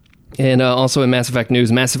 And also in Mass Effect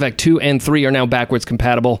news, Mass Effect 2 and 3 are now backwards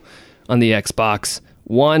compatible on the Xbox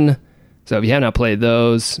One. So if you have not played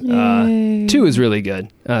those, 2 is really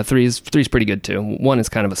good. 3 is pretty good too. 1 is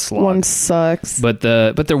kind of a slog. 1 sucks. But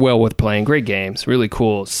they're well worth playing. Great games. Really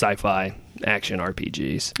cool sci-fi action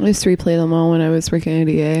RPGs. I used to replay them all when I was working at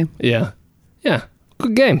EA. Yeah.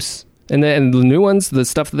 Good games. And the new ones, the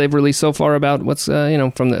stuff that they've released so far about what's,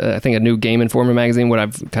 from I think a new Game Informer magazine, what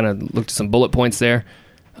I've kind of looked at some bullet points there,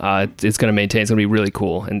 it's going to maintain, it's going to be really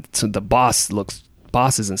cool. And so the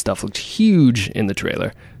bosses and stuff looked huge in the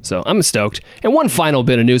trailer. So I'm stoked. And one final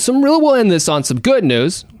bit of news, we'll end this on some good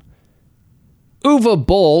news. Uwe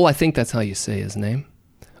Boll, I think that's how you say his name.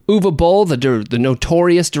 Uwe Boll, the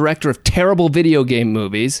notorious director of terrible video game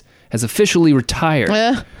movies, has officially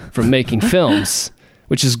retired from making films.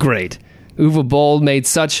 Which is great. Uwe Boll made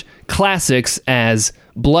such classics as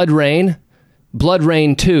Blood Rain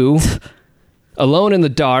 2, Alone in the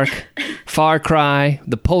Dark, Far Cry,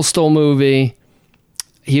 the Postal movie.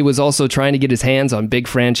 He was also trying to get his hands on big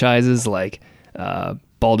franchises like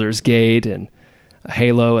Baldur's Gate and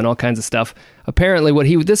Halo and all kinds of stuff. Apparently what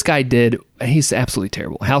this guy did, he's absolutely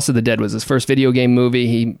terrible. House of the Dead was his first video game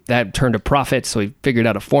movie. That turned a profit, so he figured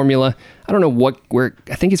out a formula. I don't know where,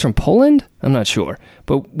 I think he's from Poland? I'm not sure.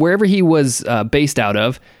 But wherever he was based out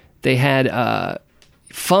of, they had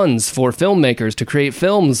funds for filmmakers to create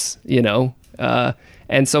films,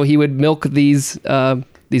 and so he would milk these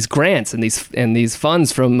grants and these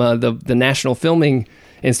funds from the National Filming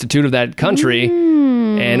Institute of that country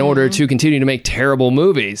in order to continue to make terrible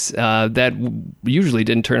movies that usually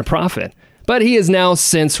didn't turn a profit. But he is now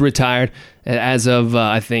since retired as of,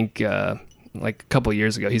 I think, like a couple of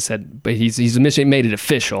years ago. He said, but he's made it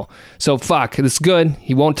official. So fuck, it's good.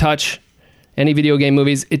 He won't touch any video game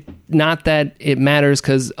movies. Not that it matters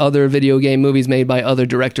because other video game movies made by other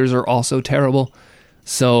directors are also terrible.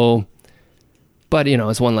 So, but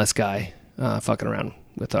it's one less guy fucking around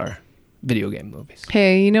with our video game movies.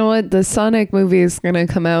 Hey, you know what? The Sonic movie is going to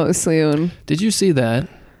come out soon. Did you see that?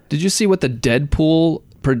 Did you see what the Deadpool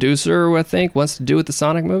producer, I think, wants to do with the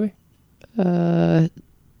Sonic movie?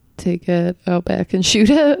 Take it out back and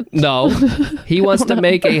shoot it? No. He wants to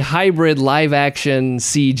make a hybrid live-action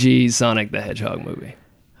CG Sonic the Hedgehog movie.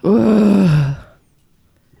 I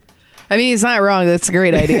mean, he's not wrong. That's a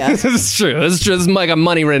great idea. It's true. It's just like a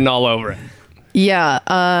money written all over it. Yeah.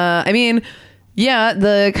 I mean... Yeah,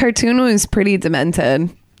 the cartoon was pretty demented.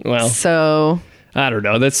 Well, so I don't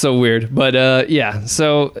know. That's so weird. But yeah,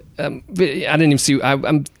 so I didn't even see.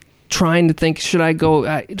 I'm trying to think. Should I pay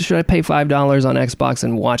 $5 on Xbox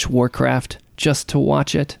and watch Warcraft just to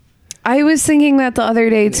watch it? I was thinking that the other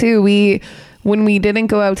day too. When we didn't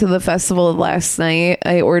go out to the festival last night,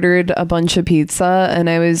 I ordered a bunch of pizza and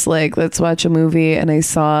I was like, let's watch a movie. And I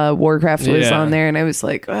saw Warcraft was on there and I was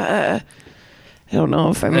like, I don't know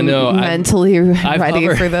if I'm mentally ready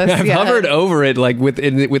for this. I've hovered over it like with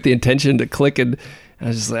the intention to click, and I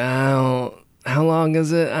was just like, how long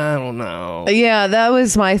is it? I don't know. Yeah, that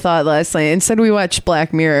was my thought last night. Instead, we watched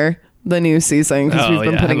Black Mirror, the new season, because we've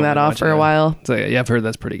been putting that off for a while. So yeah, I've heard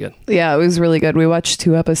that's pretty good. Yeah, it was really good. We watched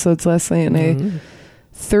 2 episodes last night, and I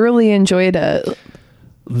thoroughly enjoyed it.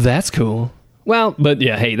 That's cool. Well, but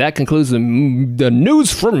yeah, hey, that concludes the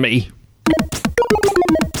news from me.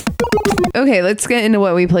 Okay, let's get into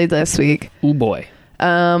what we played this week. Oh boy.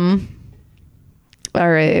 All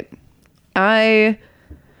right. I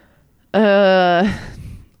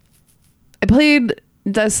played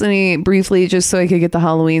Destiny briefly just so I could get the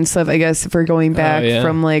Halloween stuff, I guess, if we're going back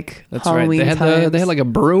from like That's Halloween right. They had like a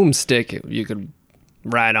broomstick you could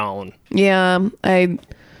ride on. Yeah,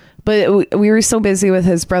 but we were so busy with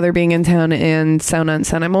his brother being in town and Sound on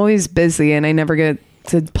Sound. I'm always busy and I never get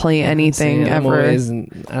to play anything ever.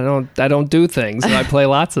 I don't do things. I play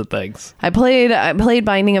lots of things. I played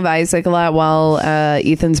Binding of Isaac a lot while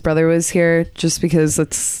Ethan's brother was here, just because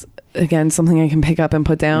it's again something I can pick up and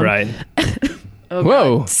put down. Right. Oh,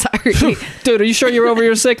 whoa. God, sorry. Dude, are you sure you're over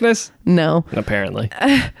your sickness? No. Apparently.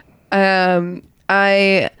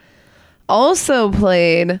 I also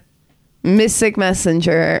played Mystic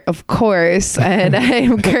Messenger, of course, and I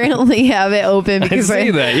currently have it open because I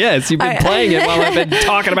see that. Yes, you've been playing it while I've been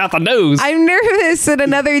talking about the news. I'm nervous that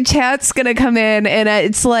another chat's gonna come in, and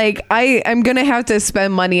it's like I'm gonna have to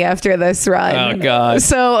spend money after this run. Oh God!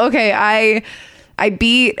 So okay, I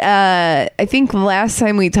beat. I think last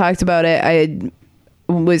time we talked about it, I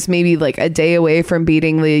was maybe like a day away from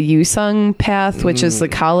beating the Yusung path, which is the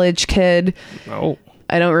college kid. Oh.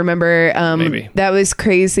 I don't remember. Maybe. That was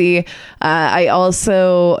crazy.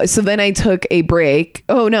 So then I took a break.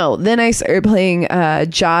 Oh no. Then I started playing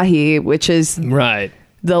Jahi, which is right.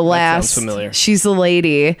 The last. That sounds familiar. She's the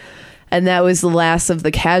lady. And that was the last of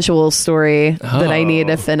the casual story that I needed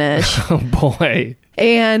to finish. Oh boy.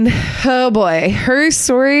 And oh boy, her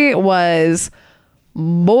story was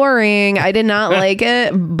boring. I did not like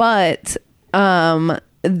it, but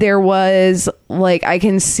there was like, I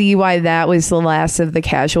can see why that was the last of the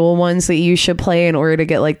casual ones that you should play in order to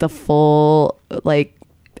get like the full like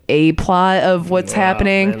A plot of what's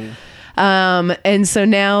happening. Man. And so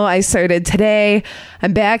now I started today.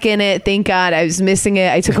 I'm back in it. Thank God. I was missing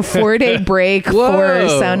it. I took a 4-day break for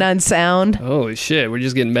Sound on Sound. Holy shit. We're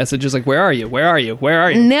just getting messages like, where are you? Where are you? Where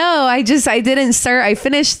are you? No, I didn't start. I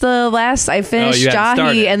finished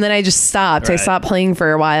Jahi and then I just stopped. Right. I stopped playing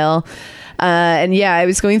for a while. And yeah, I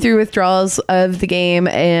was going through withdrawals of the game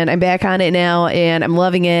and I'm back on it now and I'm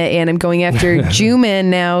loving it and I'm going after Juman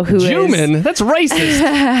now, Juman? That's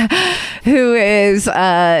racist. who is,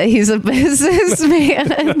 he's a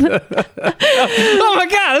businessman. Oh my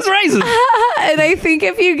God, that's racist. And I think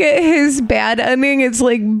if you get his bad ending, it's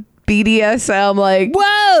like BDSM, like,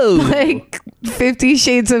 whoa, like 50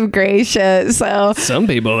 Shades of Grey shit. So some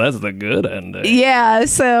people, that's the good ending. Yeah,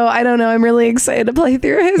 so I don't know. I'm really excited to play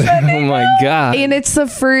through his ending. Oh my God. And it's the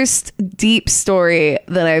first deep story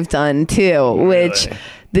that I've done too, which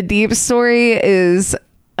the deep story is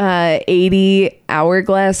 80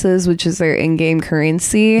 hourglasses, which is their in-game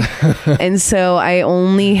currency. And so I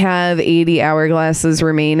only have 80 hourglasses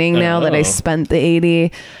remaining now that I spent the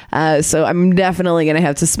 80. So I'm definitely going to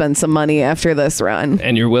have to spend some money after this run.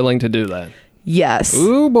 And you're willing to do that? Yes.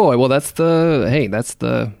 Ooh boy. Well, that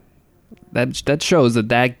shows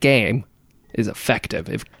that game is effective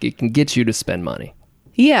if it can get you to spend money.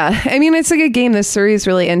 Yeah, I mean, it's a good game. The story is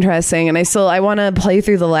really interesting, and I want to play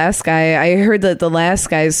through the last guy. I heard that the last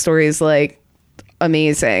guy's story is like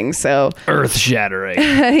amazing, so earth-shattering.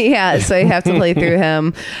 Yeah, so I have to play through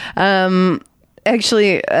him.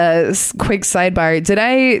 Actually, quick sidebar: did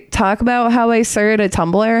I talk about how I started a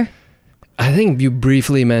Tumblr? I think you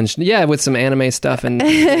briefly mentioned, with some anime stuff and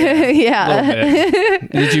yeah.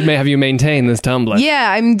 Have you maintained this Tumblr?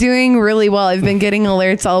 Yeah, I'm doing really well. I've been getting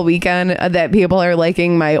alerts all weekend that people are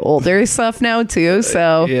liking my older stuff now too.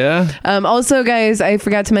 So yeah. Also, guys, I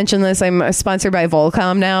forgot to mention this. I'm sponsored by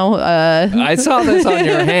Volcom now. I saw this on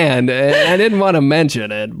your hand. And I didn't want to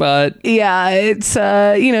mention it, but yeah, it's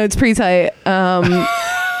it's pretty tight.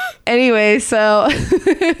 Anyway, so.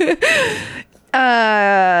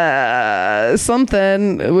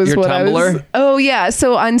 Something was your what Tumblr? I was. Oh yeah,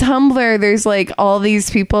 so on Tumblr there's like all these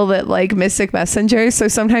people that like Mystic Messenger. So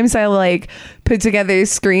sometimes I like put together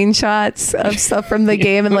screenshots of stuff from the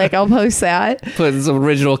game and like I'll post that. Put some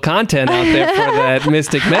original content out there for that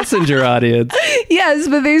Mystic Messenger audience. Yes,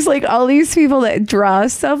 but there's like all these people that draw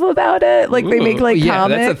stuff about it. Like they make like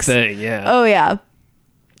comics. That's a thing. Yeah. Oh yeah.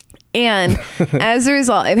 And as a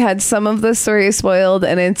result, I've had some of the story spoiled,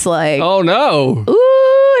 and it's like, oh no,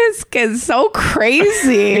 ooh, just gets so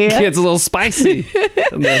crazy. It gets a little spicy.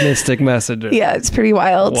 The Mystic Messenger. Yeah, it's pretty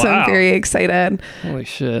wild. So Wow. I'm very excited. Holy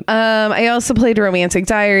shit. I also played Romantic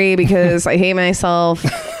Diary because I hate myself.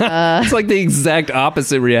 It's like the exact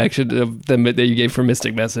opposite reaction of that you gave for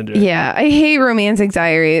Mystic Messenger. Yeah, I hate Romantic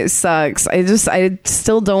Diary. It sucks. I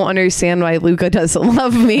still don't understand why Luca doesn't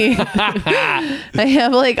love me. I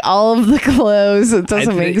have like all of the clothes. It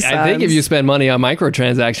doesn't make sense. I think if you spend money on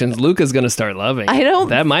microtransactions, Luca's going to start loving it. I don't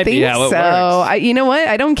That might think be how it so. works. You know what?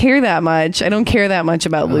 I don't care that much. I don't care that much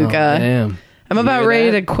about Luca. Damn. I'm You about hear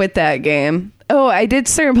ready that? to quit that game. Oh, I did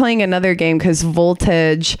start playing another game because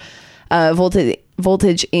Voltage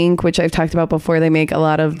Inc., which I've talked about before, they make a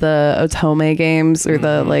lot of the Otome games or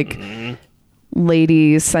the like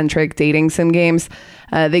lady-centric dating sim games.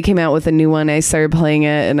 They came out with a new one. I started playing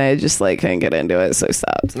it and I just like couldn't get into it, so I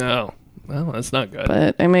stopped. No. Well, that's not good.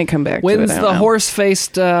 But I might come back When's to it. the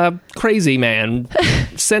horse-faced crazy man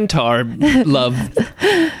centaur love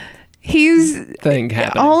He's thing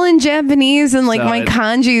happening? all in Japanese and like So my it-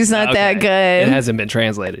 kanji's not that Okay. good. It hasn't been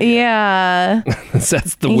translated yet. Yeah.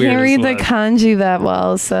 That's the You weirdest can't read one. the kanji that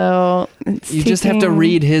well, so it's You just have to taking-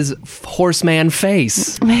 read his horseman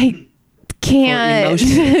face. I can't.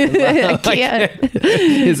 I can't.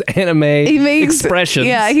 His anime He makes expressions.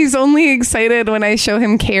 Yeah, he's only excited when I show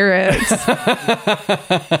him carrots.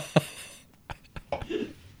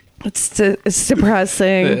 It's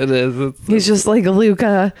depressing. It is. He's just like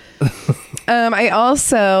Luca. I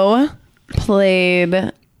also played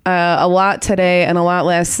a lot today and a lot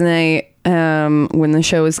last night when the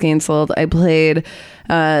show was canceled. I played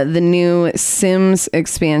the new Sims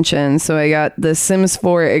expansion. So I got the Sims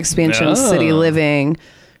 4 expansion, Oh. City Living,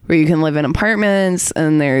 where you can live in apartments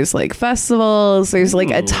and there's like festivals. There's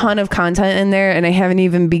like a ton of content in there, and I haven't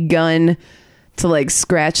even begun to like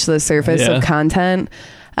scratch the surface Yeah. of content.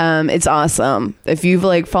 It's awesome. If you've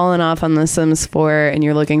like fallen off on The Sims 4 and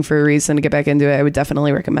you're looking for a reason to get back into it, I would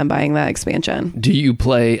definitely recommend buying that expansion. Do you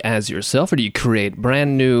play as yourself, or do you create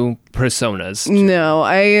brand new personas to No,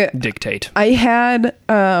 I dictate? had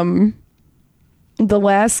the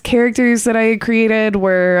last characters that I created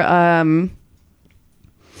were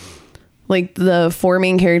like the 4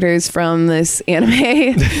 main characters from this anime.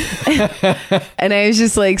 And I was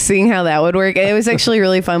just like seeing how that would work. It was actually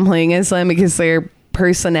really fun playing as them because their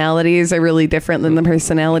personalities are really different than the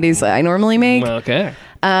personalities that I normally make. Okay.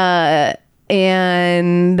 And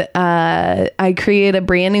I created a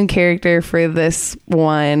brand new character for this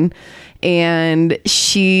one, and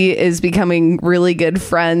she is becoming really good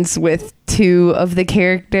friends with 2 of the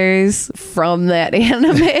characters from that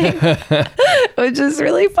anime, which is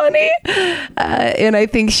really funny. And I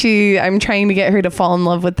think I'm trying to get her to fall in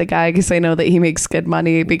love with the guy because I know that he makes good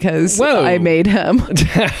money because Whoa. I made him.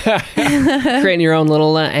 Creating your own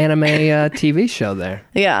little anime TV show there.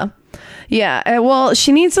 Yeah. Yeah. Well,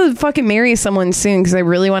 she needs to fucking marry someone soon because I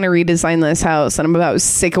really want to redesign this house, and I'm about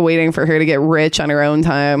sick of waiting for her to get rich on her own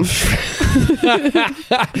time. She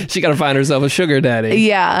got to find herself a sugar daddy.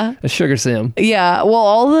 Yeah. A sugar sim. Yeah. Well,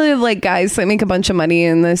 all the like guys that make a bunch of money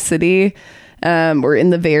in this city, or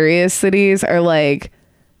in the various cities, are like,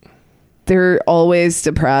 they're always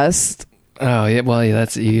depressed. Oh, yeah. Well, yeah,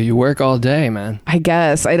 that's you work all day, man. I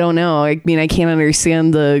guess. I don't know. I mean, I can't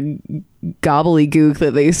understand the gobbledygook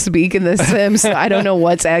that they speak in The Sims. So I don't know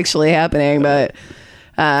what's actually happening, but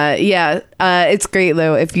it's great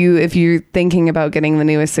though. If you're thinking about getting the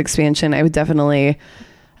newest expansion, I would definitely.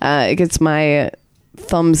 It gets my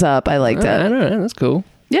thumbs up. I liked I it. don't know. That's cool.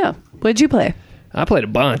 Yeah. What'd you play? I played a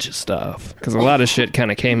bunch of stuff because a lot of shit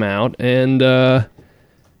kind of came out, and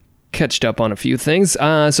catched up on a few things.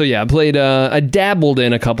 So yeah, I dabbled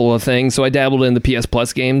in a couple of things. So I dabbled in the PS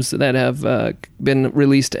Plus games that have been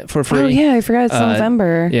released for free. Oh yeah, I forgot it's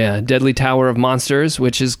November. Yeah, Deadly Tower of Monsters,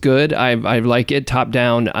 which is good. I like it. Top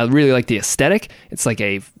down. I really like the aesthetic. It's like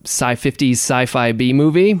a 50s sci-fi B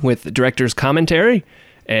movie with the director's commentary,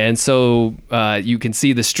 and so you can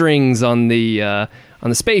see the strings on the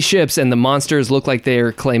spaceships, and the monsters look like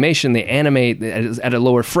they're claymation. They animate at a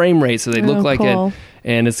lower frame rate, so they look like cool. it.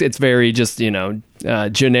 And it's very just generic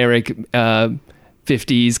 50s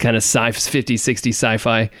kind of 50s 60s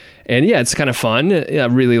sci-fi, and yeah, it's kind of fun. I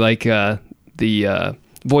really like the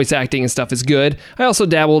voice acting and stuff is good. I also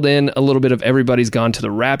dabbled in a little bit of Everybody's Gone to the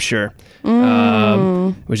Rapture,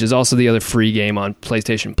 which is also the other free game on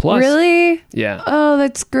PlayStation Plus. Really? Yeah. Oh,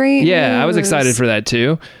 that's great. Yeah, I was news. excited for that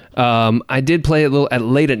too. I did play it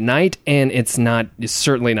late at night, and it's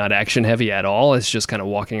certainly not action heavy at all. It's just kind of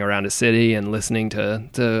walking around a city and listening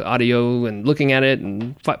to audio and looking at it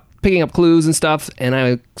and picking up clues and stuff. And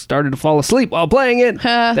I started to fall asleep while playing it.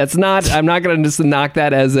 I'm not going to just knock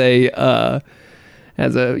that as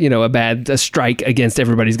as a strike against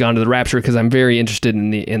Everybody's Gone to the Rapture, because I'm very interested in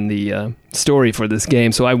the story for this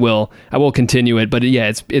game. So I will continue it. But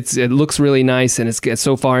yeah, it looks really nice, and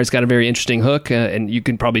so far it's got a very interesting hook, and you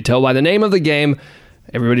can probably tell by the name of the game.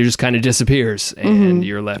 Everybody just kind of disappears, and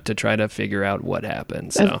you're left to try to figure out what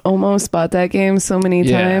happened. So. I've almost bought that game so many times.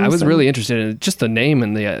 Yeah, I was really interested in it. Just the name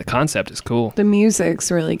and the concept is cool. The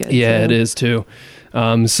music's really good. Yeah, too. it is too.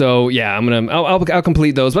 So yeah, I'll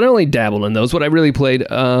complete those, but I only dabbled in those. What I really played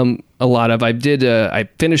a lot of, I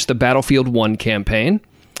finished the Battlefield 1 campaign.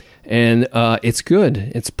 And it's good.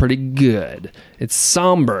 It's pretty good. It's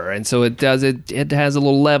somber, and so it has a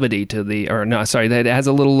little levity to it has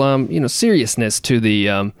a little seriousness to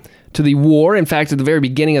the war. In fact, at the very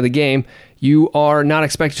beginning of the game, you are not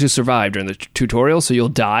expected to survive during the tutorial, so you'll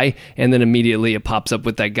die, and then immediately it pops up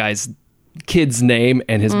with that guy's kid's name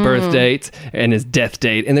and his birth date and his death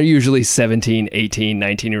date, and they're usually 17, 18,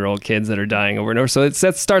 19-year-old kids that are dying over and over. So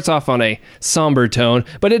that starts off on a somber tone,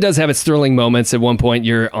 but it does have its thrilling moments. At one point,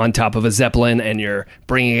 you're on top of a Zeppelin and you're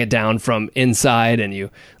bringing it down from inside, and you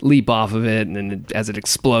leap off of it, and then as it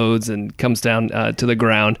explodes and comes down to the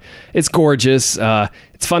ground, it's gorgeous.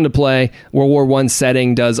 It's fun to play. World War I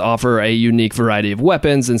setting does offer a unique variety of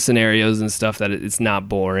weapons and scenarios and stuff that it's not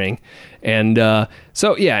boring. And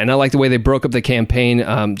so, yeah, and I like the way they broke up the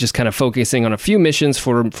campaign, just kind of focusing on a few missions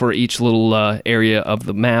for each little area of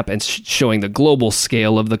the map and showing the global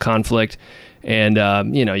scale of the conflict. And,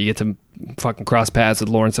 you get to fucking cross paths with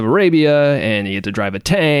Lawrence of Arabia, and you get to drive a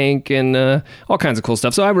tank and all kinds of cool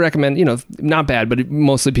stuff. So I would recommend, not bad, but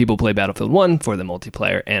mostly people play Battlefield 1 for the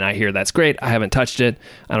multiplayer, and I hear that's great. I haven't touched it.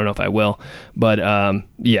 I don't know if I will. But,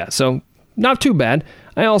 yeah, so not too bad.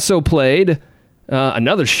 I also played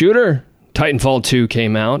another shooter. Titanfall 2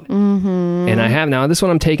 came out, and I have now. This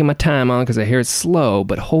one I'm taking my time on because I hear it's slow,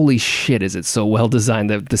 but holy shit, is it so well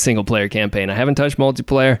designed, the single-player campaign. I haven't touched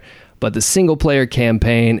multiplayer, but the single-player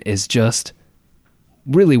campaign is just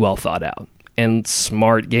really well thought out and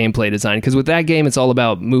smart gameplay design, because with that game, it's all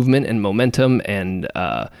about movement and momentum and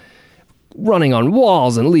running on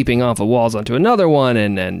walls and leaping off of walls onto another one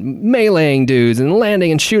and meleeing dudes and landing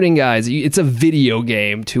and shooting guys. It's a video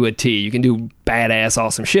game to a T. You can do badass,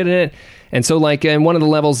 awesome shit in it. And so, like, in one of the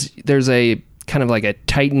levels, there's a kind of like a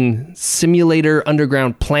Titan simulator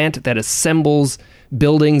underground plant that assembles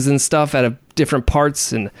buildings and stuff out of different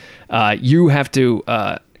parts, and you have to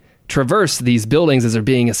traverse these buildings as they're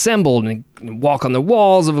being assembled and walk on the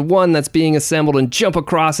walls of one that's being assembled and jump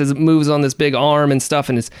across as it moves on this big arm and stuff.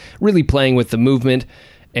 And it's really playing with the movement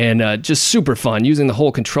and just super fun, using the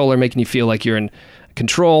whole controller, making you feel like you're in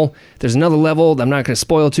control. There's another level, I'm not going to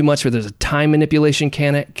spoil too much, but there's a time manipulation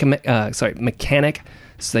mechanic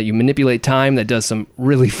so that you manipulate time that does some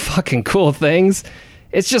really fucking cool things.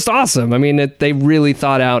 It's just awesome. I mean, they really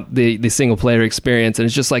thought out the single player experience, and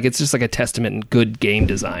it's just like a testament in good game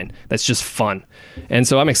design. That's just fun, and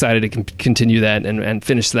so I'm excited to continue that and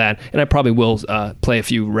finish that. And I probably will play a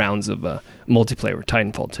few rounds of multiplayer with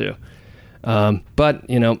Titanfall 2. But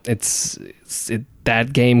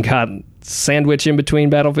that game got sandwiched in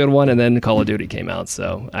between Battlefield 1 and then Call of Duty came out,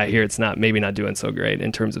 so I hear it's maybe not doing so great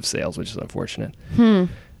in terms of sales, which is unfortunate.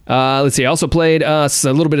 Let's see. I also played a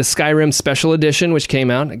little bit of Skyrim Special Edition, which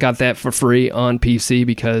came out. I got that for free on PC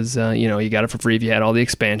because you got it for free if you had all the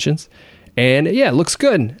expansions. And yeah, it looks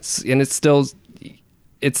good. And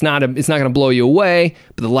it's not going to blow you away,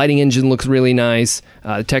 but the lighting engine looks really nice.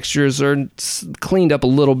 The textures are cleaned up a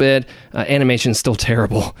little bit. Animation's still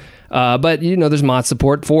terrible. But there's mod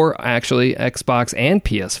support for actually Xbox and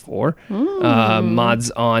PS4.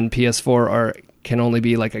 Mods on PS4 can only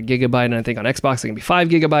be like a gigabyte, and I think on Xbox it can be 5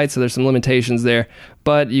 gigabytes, so there's some limitations there,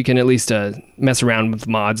 but you can at least mess around with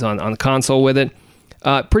mods on the console with it.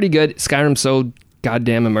 Pretty good. Skyrim's so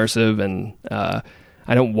goddamn immersive, and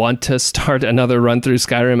I don't want to start another run through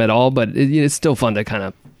Skyrim at all, but it's still fun to kind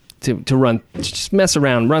of to run, just mess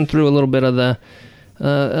around, run through a little bit of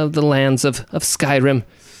the lands of Skyrim,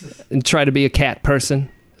 and try to be a cat person,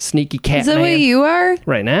 sneaky cat. Is that man. what you are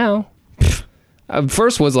Right now?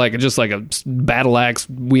 First was just like a battle axe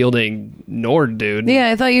wielding Nord dude. Yeah,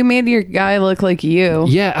 I thought you made your guy look like you.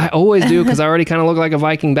 Yeah, I always do, because I already kind of look like a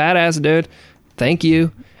Viking badass dude. Thank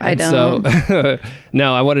you. I don't. So,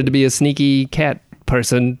 no, I wanted to be a sneaky cat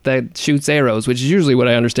person that shoots arrows, which is usually what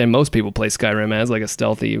I understand most people play Skyrim as, like a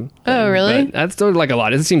stealthy thing. Oh, really? But that's still like a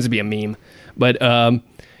lot. It seems to be a meme. But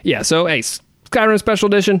yeah, so hey, Skyrim Special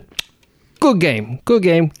Edition, good game.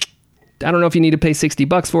 I don't know if you need to pay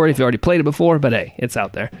 $60 for it if you already played it before, but hey, it's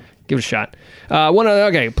out there. Give it a shot.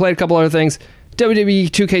 Played a couple other things. WWE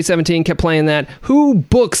 2K17, kept playing that. Who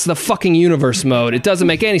books the fucking universe mode? It doesn't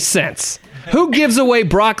make any sense. Who gives away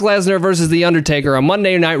Brock Lesnar versus The Undertaker on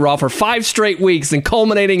Monday Night Raw for 5 straight weeks and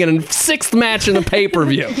culminating in a 6th match in the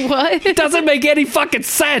pay-per-view? What? It doesn't make any fucking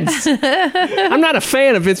sense. I'm not a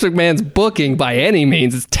fan of Vince McMahon's booking by any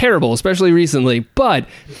means. It's terrible, especially recently. But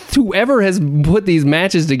whoever has put these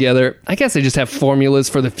matches together, I guess they just have formulas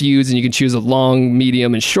for the feuds, and you can choose a long,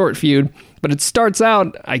 medium, and short feud. But it starts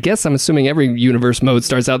out, I guess I'm assuming every universe mode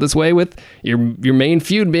starts out this way, with your main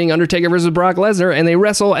feud being Undertaker versus Brock Lesnar, and they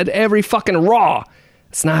wrestle at every fucking Raw.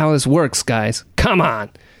 That's not how this works, guys. Come on.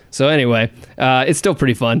 So anyway, it's still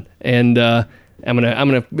pretty fun, and I'm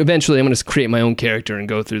gonna eventually create my own character and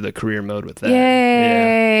go through the career mode with that.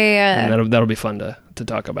 Yay! Yeah. And that'll be fun to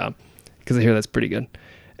talk about, because I hear that's pretty good.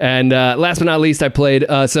 And last but not least, I played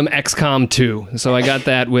some XCOM 2. So I got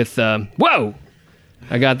that with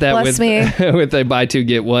I got that Bless me. with a buy 2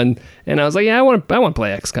 get 1, and I was like, yeah, I want to play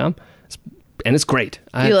XCOM, and it's great.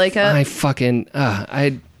 You like it? I fucking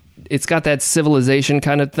it's got that Civilization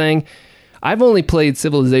kind of thing. I've only played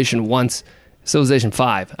Civilization once, Civilization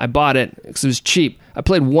 5. I bought it because it was cheap. I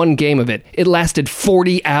played 1 game of it. It lasted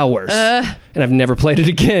 40 hours, and I've never played it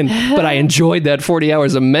again. But I enjoyed that 40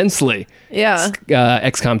 hours immensely. Yeah.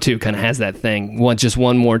 XCOM 2 kind of has that thing. Just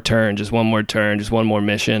one more turn, just one more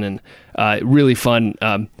mission, and really fun.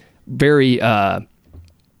 Very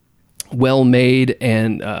well-made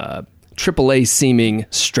and AAA seeming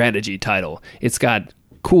strategy title. It's got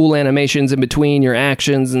cool animations in between your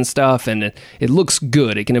actions and stuff, and it looks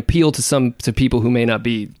good. It can appeal to people who may not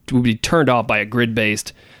be turned off by a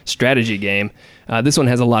grid-based strategy game. This one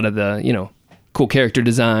has a lot of the cool character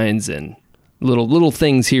designs and little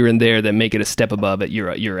things here and there that make it a step above at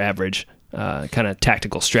your average kind of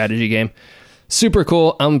tactical strategy game. Super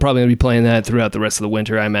cool. I'm probably going to be playing that throughout the rest of the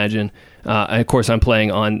winter, I imagine. And of course, I'm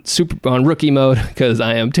playing on rookie mode because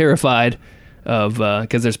I am terrified of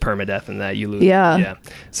because there's permadeath in that. You lose. Yeah.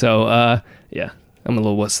 So I'm a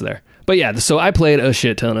little wuss there. But yeah, so I played a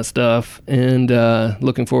shit ton of stuff, and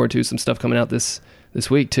looking forward to some stuff coming out this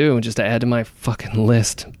week too, just to add to my fucking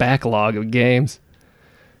backlog of games.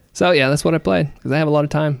 So yeah, that's what I played because I have a lot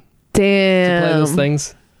of time to play those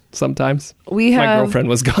things. Sometimes my girlfriend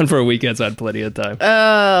was gone for a weekend, so I had plenty of time.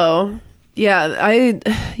 Oh. Yeah,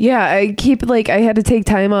 I keep I had to take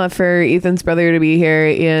time off for Ethan's brother to be here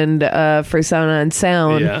and for Sound on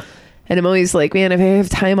Sound. Yeah. And I'm always like, man, if I have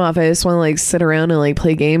time off, I just want to sit around and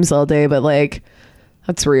play games all day, but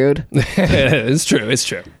that's rude. It's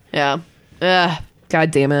true. Yeah.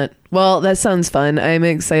 God damn it. Well, that sounds fun. I'm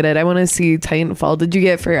excited. I want to see Titanfall. Did you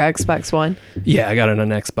get for Xbox One? Yeah, I got it on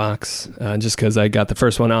Xbox just because I got the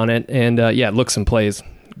first one on it, and it looks and plays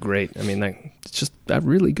great. I mean, it's just a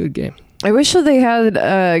really good game. I wish that they had,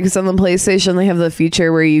 because on the PlayStation, they have the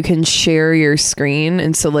feature where you can share your screen,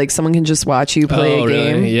 and so someone can just watch you play a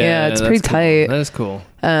game. Really? Yeah, it's pretty tight. That is cool.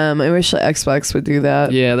 I wish the Xbox would do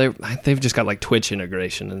that. Yeah, they've just got Twitch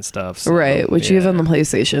integration and stuff. So, right, which you have on the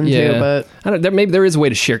PlayStation too. But maybe there is a way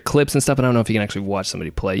to share clips and stuff, but I don't know if you can actually watch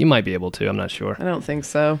somebody play. You might be able to. I'm not sure. I don't think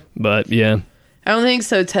so. But yeah, I don't think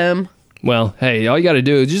so, Tim. Well, hey, all you got to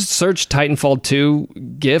do is just search Titanfall 2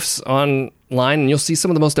 GIFs online, and you'll see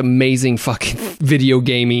some of the most amazing fucking video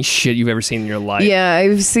gamey shit you've ever seen in your life. Yeah,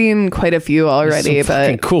 I've seen quite a few already. There's some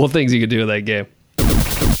fucking cool things you could do with that game.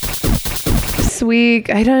 This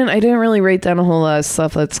week, I didn't really write down a whole lot of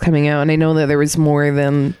stuff that's coming out, and I know that there was more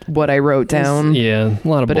than what I wrote down. Yeah, a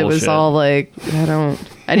lot of bullshit. But it was all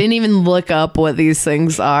I didn't even look up what these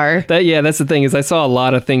things are. That's the thing, is I saw a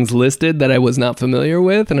lot of things listed that I was not familiar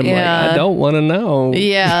with, and I'm I don't want to know.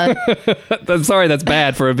 Yeah. I'm sorry, that's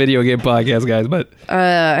bad for a video game podcast, guys, but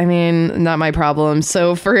I mean, not my problem.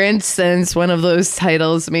 So for instance, one of those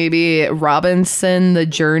titles, maybe Robinson the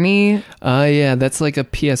Journey. Yeah, that's like a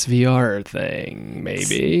PSVR thing,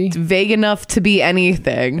 maybe. It's vague enough to be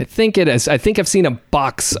anything. I think it is. I think I've seen a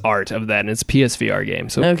box art of that, and it's a PSVR game,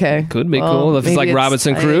 so okay. Could be cool if it's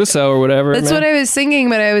Robinson Crusoe or whatever. That's what I was thinking,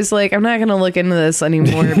 but I was like, I'm not going to look into this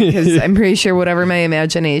anymore because I'm pretty sure whatever my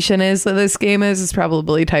imagination is that this game is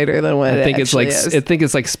probably tighter than what I think is. I think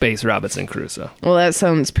it's like Space Robinson Crusoe. Well, that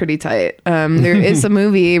sounds pretty tight. There is a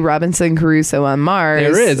movie, Robinson Crusoe on Mars.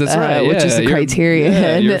 There is, that's right. Which is a Criterion.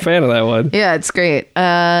 Yeah, you're a fan of that one. Yeah, it's great.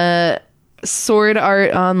 Sword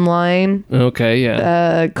Art Online. Okay,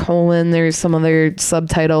 yeah. There's some other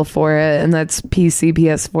subtitle for it, and that's PC,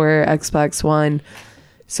 PS4, Xbox One.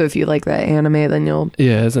 So if you like that anime, then you'll...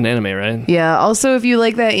 Yeah, it's an anime, right? Yeah. Also, if you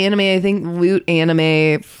like that anime, I think Loot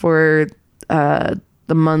Anime for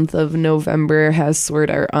the month of November has Sword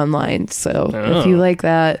Art Online. So if you like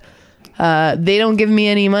that, they don't give me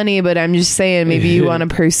any money, but I'm just saying maybe you want to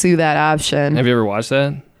pursue that option. Have you ever watched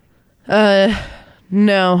that?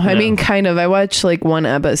 No, I No. mean, kind of. I watched like one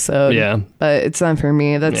episode. Yeah. But it's not for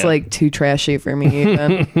me. That's Yeah. like too trashy for me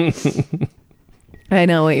even. I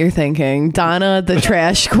know what you're thinking. Donna, the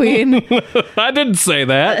trash queen. I didn't say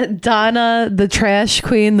that. Donna, the trash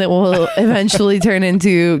queen that will eventually turn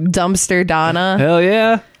into Dumpster Donna. Hell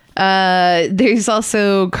yeah. There's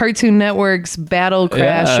also Cartoon Network's Battle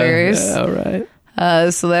Crashers. Yeah, all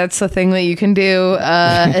right. So that's a thing that you can do.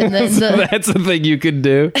 And then That's the thing you could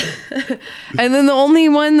do. and then the only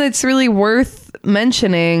one that's really worth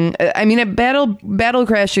mentioning, I mean, Battle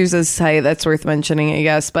Crashers is tight. That's worth mentioning, I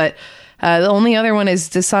guess. But the only other one is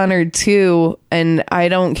Dishonored 2, and I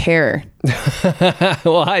don't care.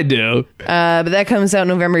 Well, I do. But that comes out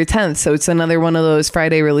November 10th, so it's another one of those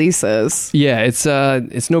Friday releases. Yeah, it's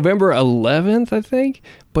November 11th, I think,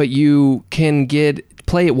 but you can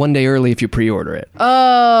play it one day early if you pre-order it.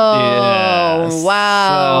 Oh,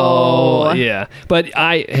 wow. So, yeah. But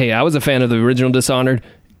I was a fan of the original Dishonored.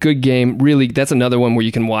 Good game. Really, that's another one where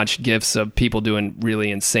you can watch GIFs of people doing really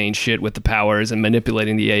insane shit with the powers and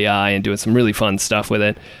manipulating the AI and doing some really fun stuff with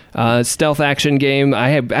it. Stealth action game.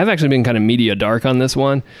 I've actually been kind of media dark on this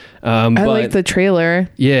one. I like the trailer.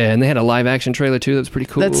 Yeah, and they had a live action trailer too. That was pretty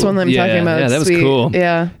cool. That's what I'm talking about. Yeah, that was Sweet. cool.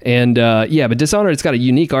 Yeah. And but Dishonored, it's got a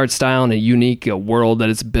unique art style and a unique world that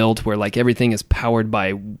it's built where like everything is powered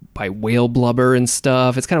by whale blubber and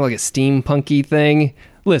stuff. It's kind of like a steampunky thing.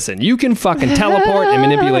 Listen, you can fucking teleport and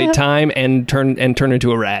manipulate time and turn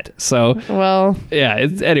into a rat. So, well, yeah.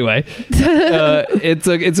 It's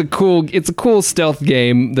a cool stealth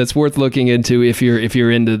game that's worth looking into if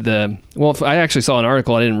you're into the. Well, I actually saw an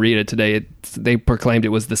article. I didn't read it today. They proclaimed it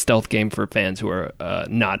was the stealth game for fans who are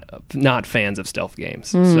not fans of stealth games.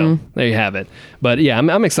 So there you have it. But yeah,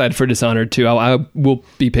 I'm excited for Dishonored too. I will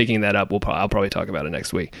be picking that up. I'll probably talk about it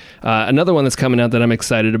next week. Another one that's coming out that I'm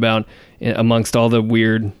excited about amongst all the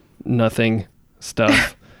weird nothing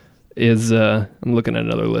stuff is I'm looking at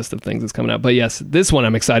another list of things that's coming out. But yes, this one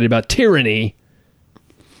I'm excited about. Tyranny.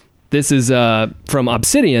 This is from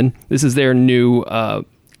Obsidian. This is their new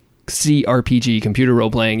CRPG, computer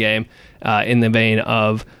role-playing game, in the vein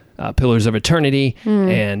of Pillars of Eternity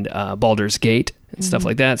and Baldur's Gate and stuff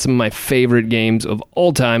like that. Some of my favorite games of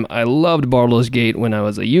all time. I loved Baldur's Gate when I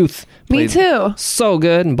was a youth. Me too. So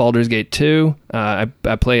good. And Baldur's Gate 2. I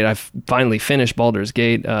finally finished Baldur's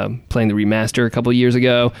Gate, playing the remaster a couple years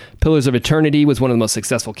ago. Pillars of Eternity was one of the most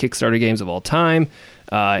successful Kickstarter games of all time.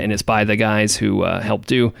 And it's by the guys who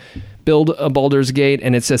helped build a Baldur's Gate,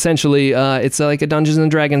 and it's essentially it's like a Dungeons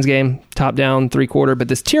and Dragons game, top down, 3/4. But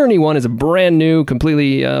this Tyranny one is a brand new,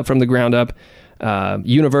 completely from the ground up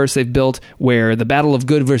universe they've built, where the battle of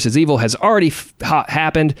good versus evil has already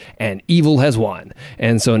happened, and evil has won.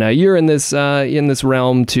 And so now you're in this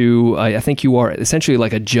realm to I think you are essentially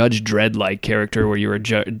like a Judge Dredd-like character, where you're a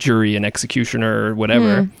jury and executioner or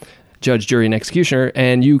whatever. Judge, jury, and executioner,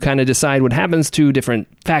 and you kind of decide what happens to different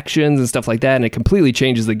factions and stuff like that, and it completely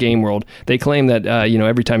changes the game world. They claim that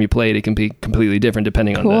every time you play it, it can be completely different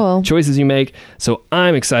depending on the choices you make. So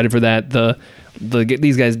I'm excited for that.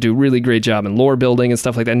 These guys do a really great job in lore building and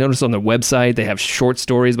stuff like that. I noticed on their website they have short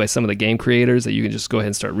stories by some of the game creators that you can just go ahead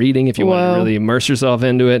and start reading if you want to really immerse yourself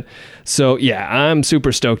into it. So yeah, I'm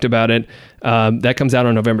super stoked about it. That comes out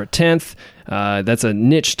on November 10th. That's a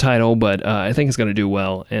niche title, but I think it's going to do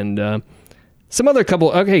well. And some other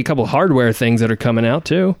couple hardware things that are coming out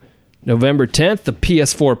too. November 10th, the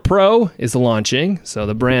PS4 Pro is launching. So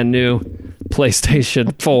the brand new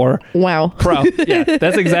PlayStation 4 Pro. Yeah,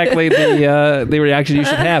 that's exactly the reaction you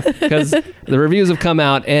should have, because the reviews have come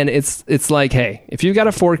out, and it's like, hey, if you've got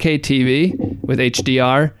a 4K TV with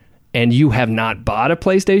HDR and you have not bought a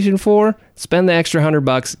PlayStation 4, spend the extra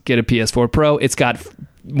 $100, get a PS4 Pro. It's got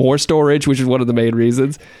more storage, which is one of the main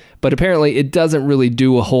reasons. But apparently it doesn't really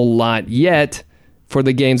do a whole lot yet for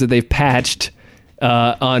the games that they've patched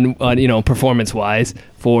on performance wise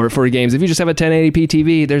for games. If you just have a 1080p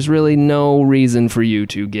TV, there's really no reason for you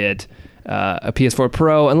to get a PS4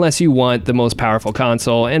 Pro unless you want the most powerful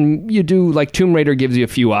console. And you do, like Tomb Raider gives you a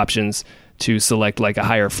few options to select like a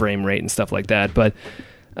higher frame rate and stuff like that. But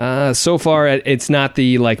so far it's not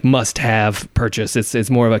the like must-have purchase.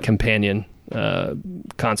 It's more of a companion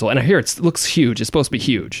console. And I hear it looks huge. It's supposed to be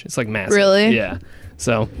huge. It's like massive. Really? Yeah.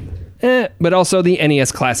 So, but also the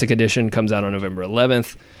NES Classic Edition comes out on November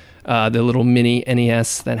 11th. The little mini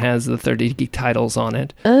NES that has the 30 titles on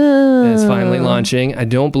it is finally launching. I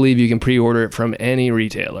don't believe you can pre-order it from any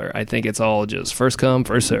retailer. I think it's all just first come,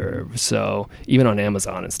 first serve. So even on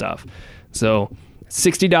Amazon and stuff. So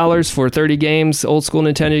 $60 for 30 games. Old school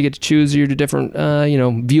Nintendo, you get to choose your different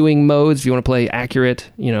viewing modes. If you want to play accurate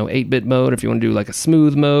 8-bit mode, if you want to do like a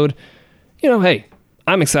smooth mode, hey,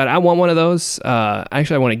 I'm excited. I want one of those.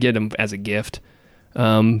 Actually, I want to get them as a gift.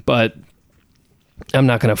 But I'm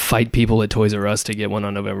not going to fight people at Toys R Us to get one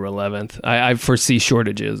on November 11th. I foresee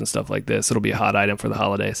shortages and stuff like this. It'll be a hot item for the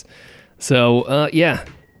holidays. So, yeah,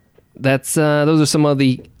 those are some of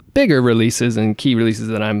the bigger releases and key releases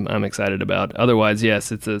that I'm excited about. Otherwise,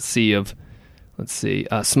 yes, it's a sea of, let's see,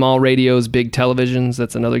 small radios, big televisions.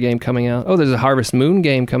 That's another game coming out. Oh, there's a Harvest Moon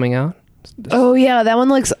game coming out. Oh, yeah, that one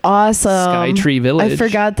looks awesome. Sky Tree Village. I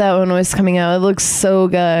forgot that one was coming out. It looks so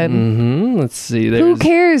good. Mm-hmm. Let's see. Who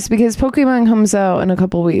cares? Because Pokemon comes out in a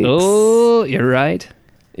couple weeks. Oh, you're right.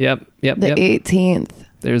 Yep. The 18th.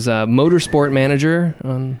 There's a Motorsport Manager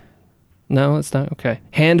on... No, it's not. Okay.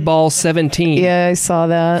 Handball 17. Yeah, I saw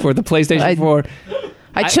that. For the PlayStation 4.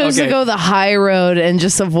 I chose to go the high road and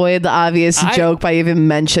just avoid the obvious joke by even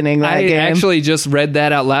mentioning that game. I actually just read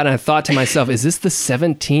that out loud and I thought to myself, is this the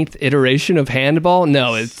 17th iteration of Handball?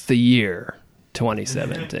 No, it's the year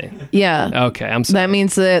 2017. Yeah. Okay, I'm sorry. That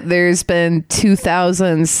means that there's been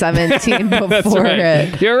 2017 before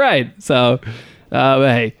it. You're right. So,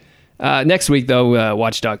 hey. Next week, though,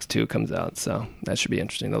 Watch Dogs 2 comes out, so that should be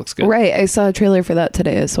interesting. That looks good. Right. I saw a trailer for that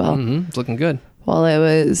today as well. Mm-hmm. It's looking good. While I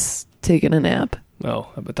was taking a nap. Oh,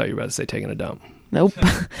 I thought you were about to say taking a dump. Nope.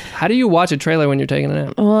 How do you watch a trailer when you're taking a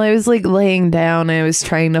nap? Well, I was like laying down. I was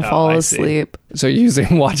trying to fall asleep. So you're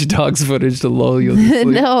using Watch Dogs footage to lull you to sleep?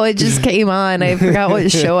 No, it just came on. I forgot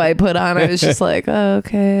what show I put on. I was just like, oh,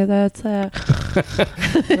 okay, that's that.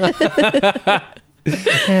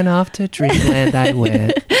 And off to dreamland I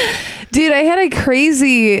went. Dude, I had a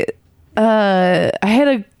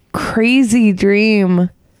crazy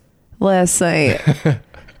dream last night.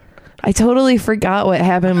 I totally forgot what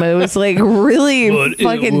happened, but it was like really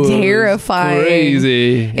fucking terrifying.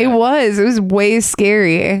 Crazy. It was way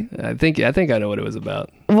scary. I think I know what it was about.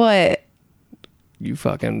 What? You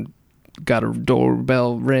fucking got a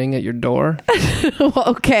doorbell ring at your door.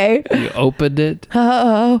 Okay. You opened it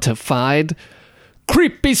to find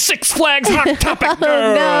creepy Six Flags Hot Topic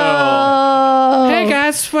girl. No. Hey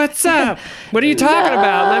guys, what's up? What are you talking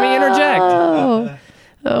about? Let me interject.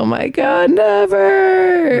 Oh my God,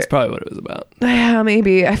 never. That's probably what it was about. Yeah,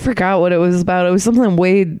 maybe. I forgot what it was about. It was something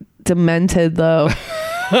way demented though.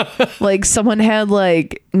 Like someone had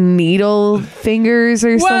like needle fingers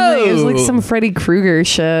or something. It was like some Freddy Krueger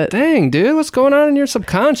shit. Dang, dude, what's going on in your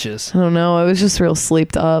subconscious? I don't know. I was just real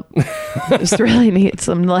sleeped up. Just really need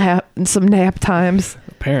some nap times.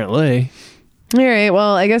 Apparently. All right.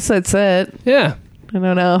 Well, I guess that's it. Yeah. I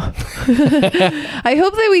don't know. I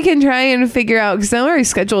hope that we can try and figure out, because now our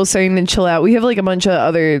schedule is starting to chill out. We have like a bunch of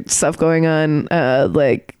other stuff going on,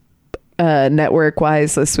 network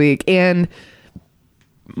wise this week, and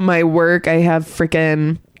my work. I have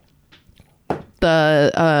freaking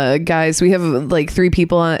the guys. We have like 3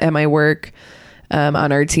 people at my work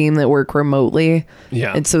on our team that work remotely.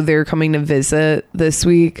 Yeah, and so they're coming to visit this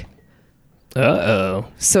week. So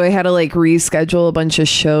I had to like reschedule a bunch of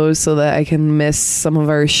shows so that I can miss some of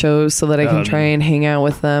our shows so that I can try and hang out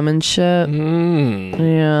with them and shit.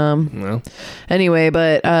 Yeah. Well. Anyway,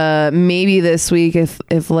 but maybe this week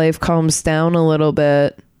if life calms down a little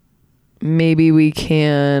bit, maybe we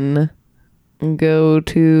can go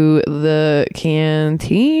to the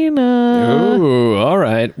cantina. Ooh, all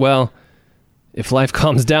right. Well, if life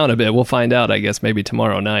calms down a bit, we'll find out, I guess, maybe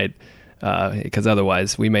tomorrow night. Because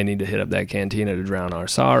otherwise we may need to hit up that cantina to drown our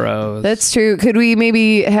sorrows. That's true. Could we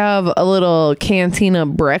maybe have a little cantina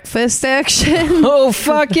breakfast action? Oh,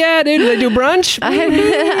 fuck yeah, dude. Do they do brunch?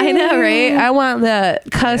 I know, right? I want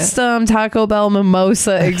that custom Taco Bell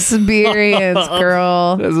mimosa experience,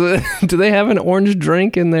 girl. Do they have an orange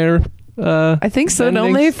drink in there? I think so.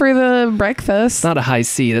 Don't they, for the breakfast? It's not a high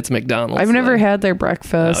C. That's McDonald's. I've never had their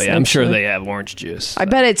breakfast. Oh, yeah. I'm sure they have orange juice. I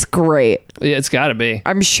bet it's great. Yeah, it's got to be.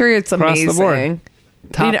 I'm sure it's amazing. Across the board.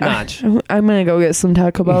 Top notch. I'm going to go get some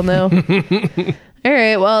Taco Bell now. All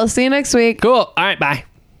right. Well, see you next week. Cool. All right. Bye.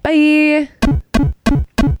 Bye.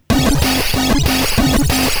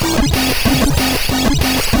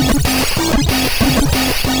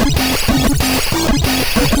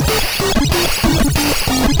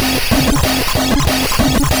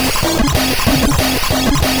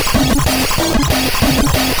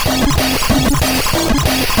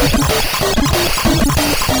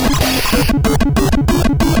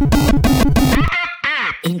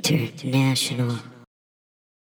 International.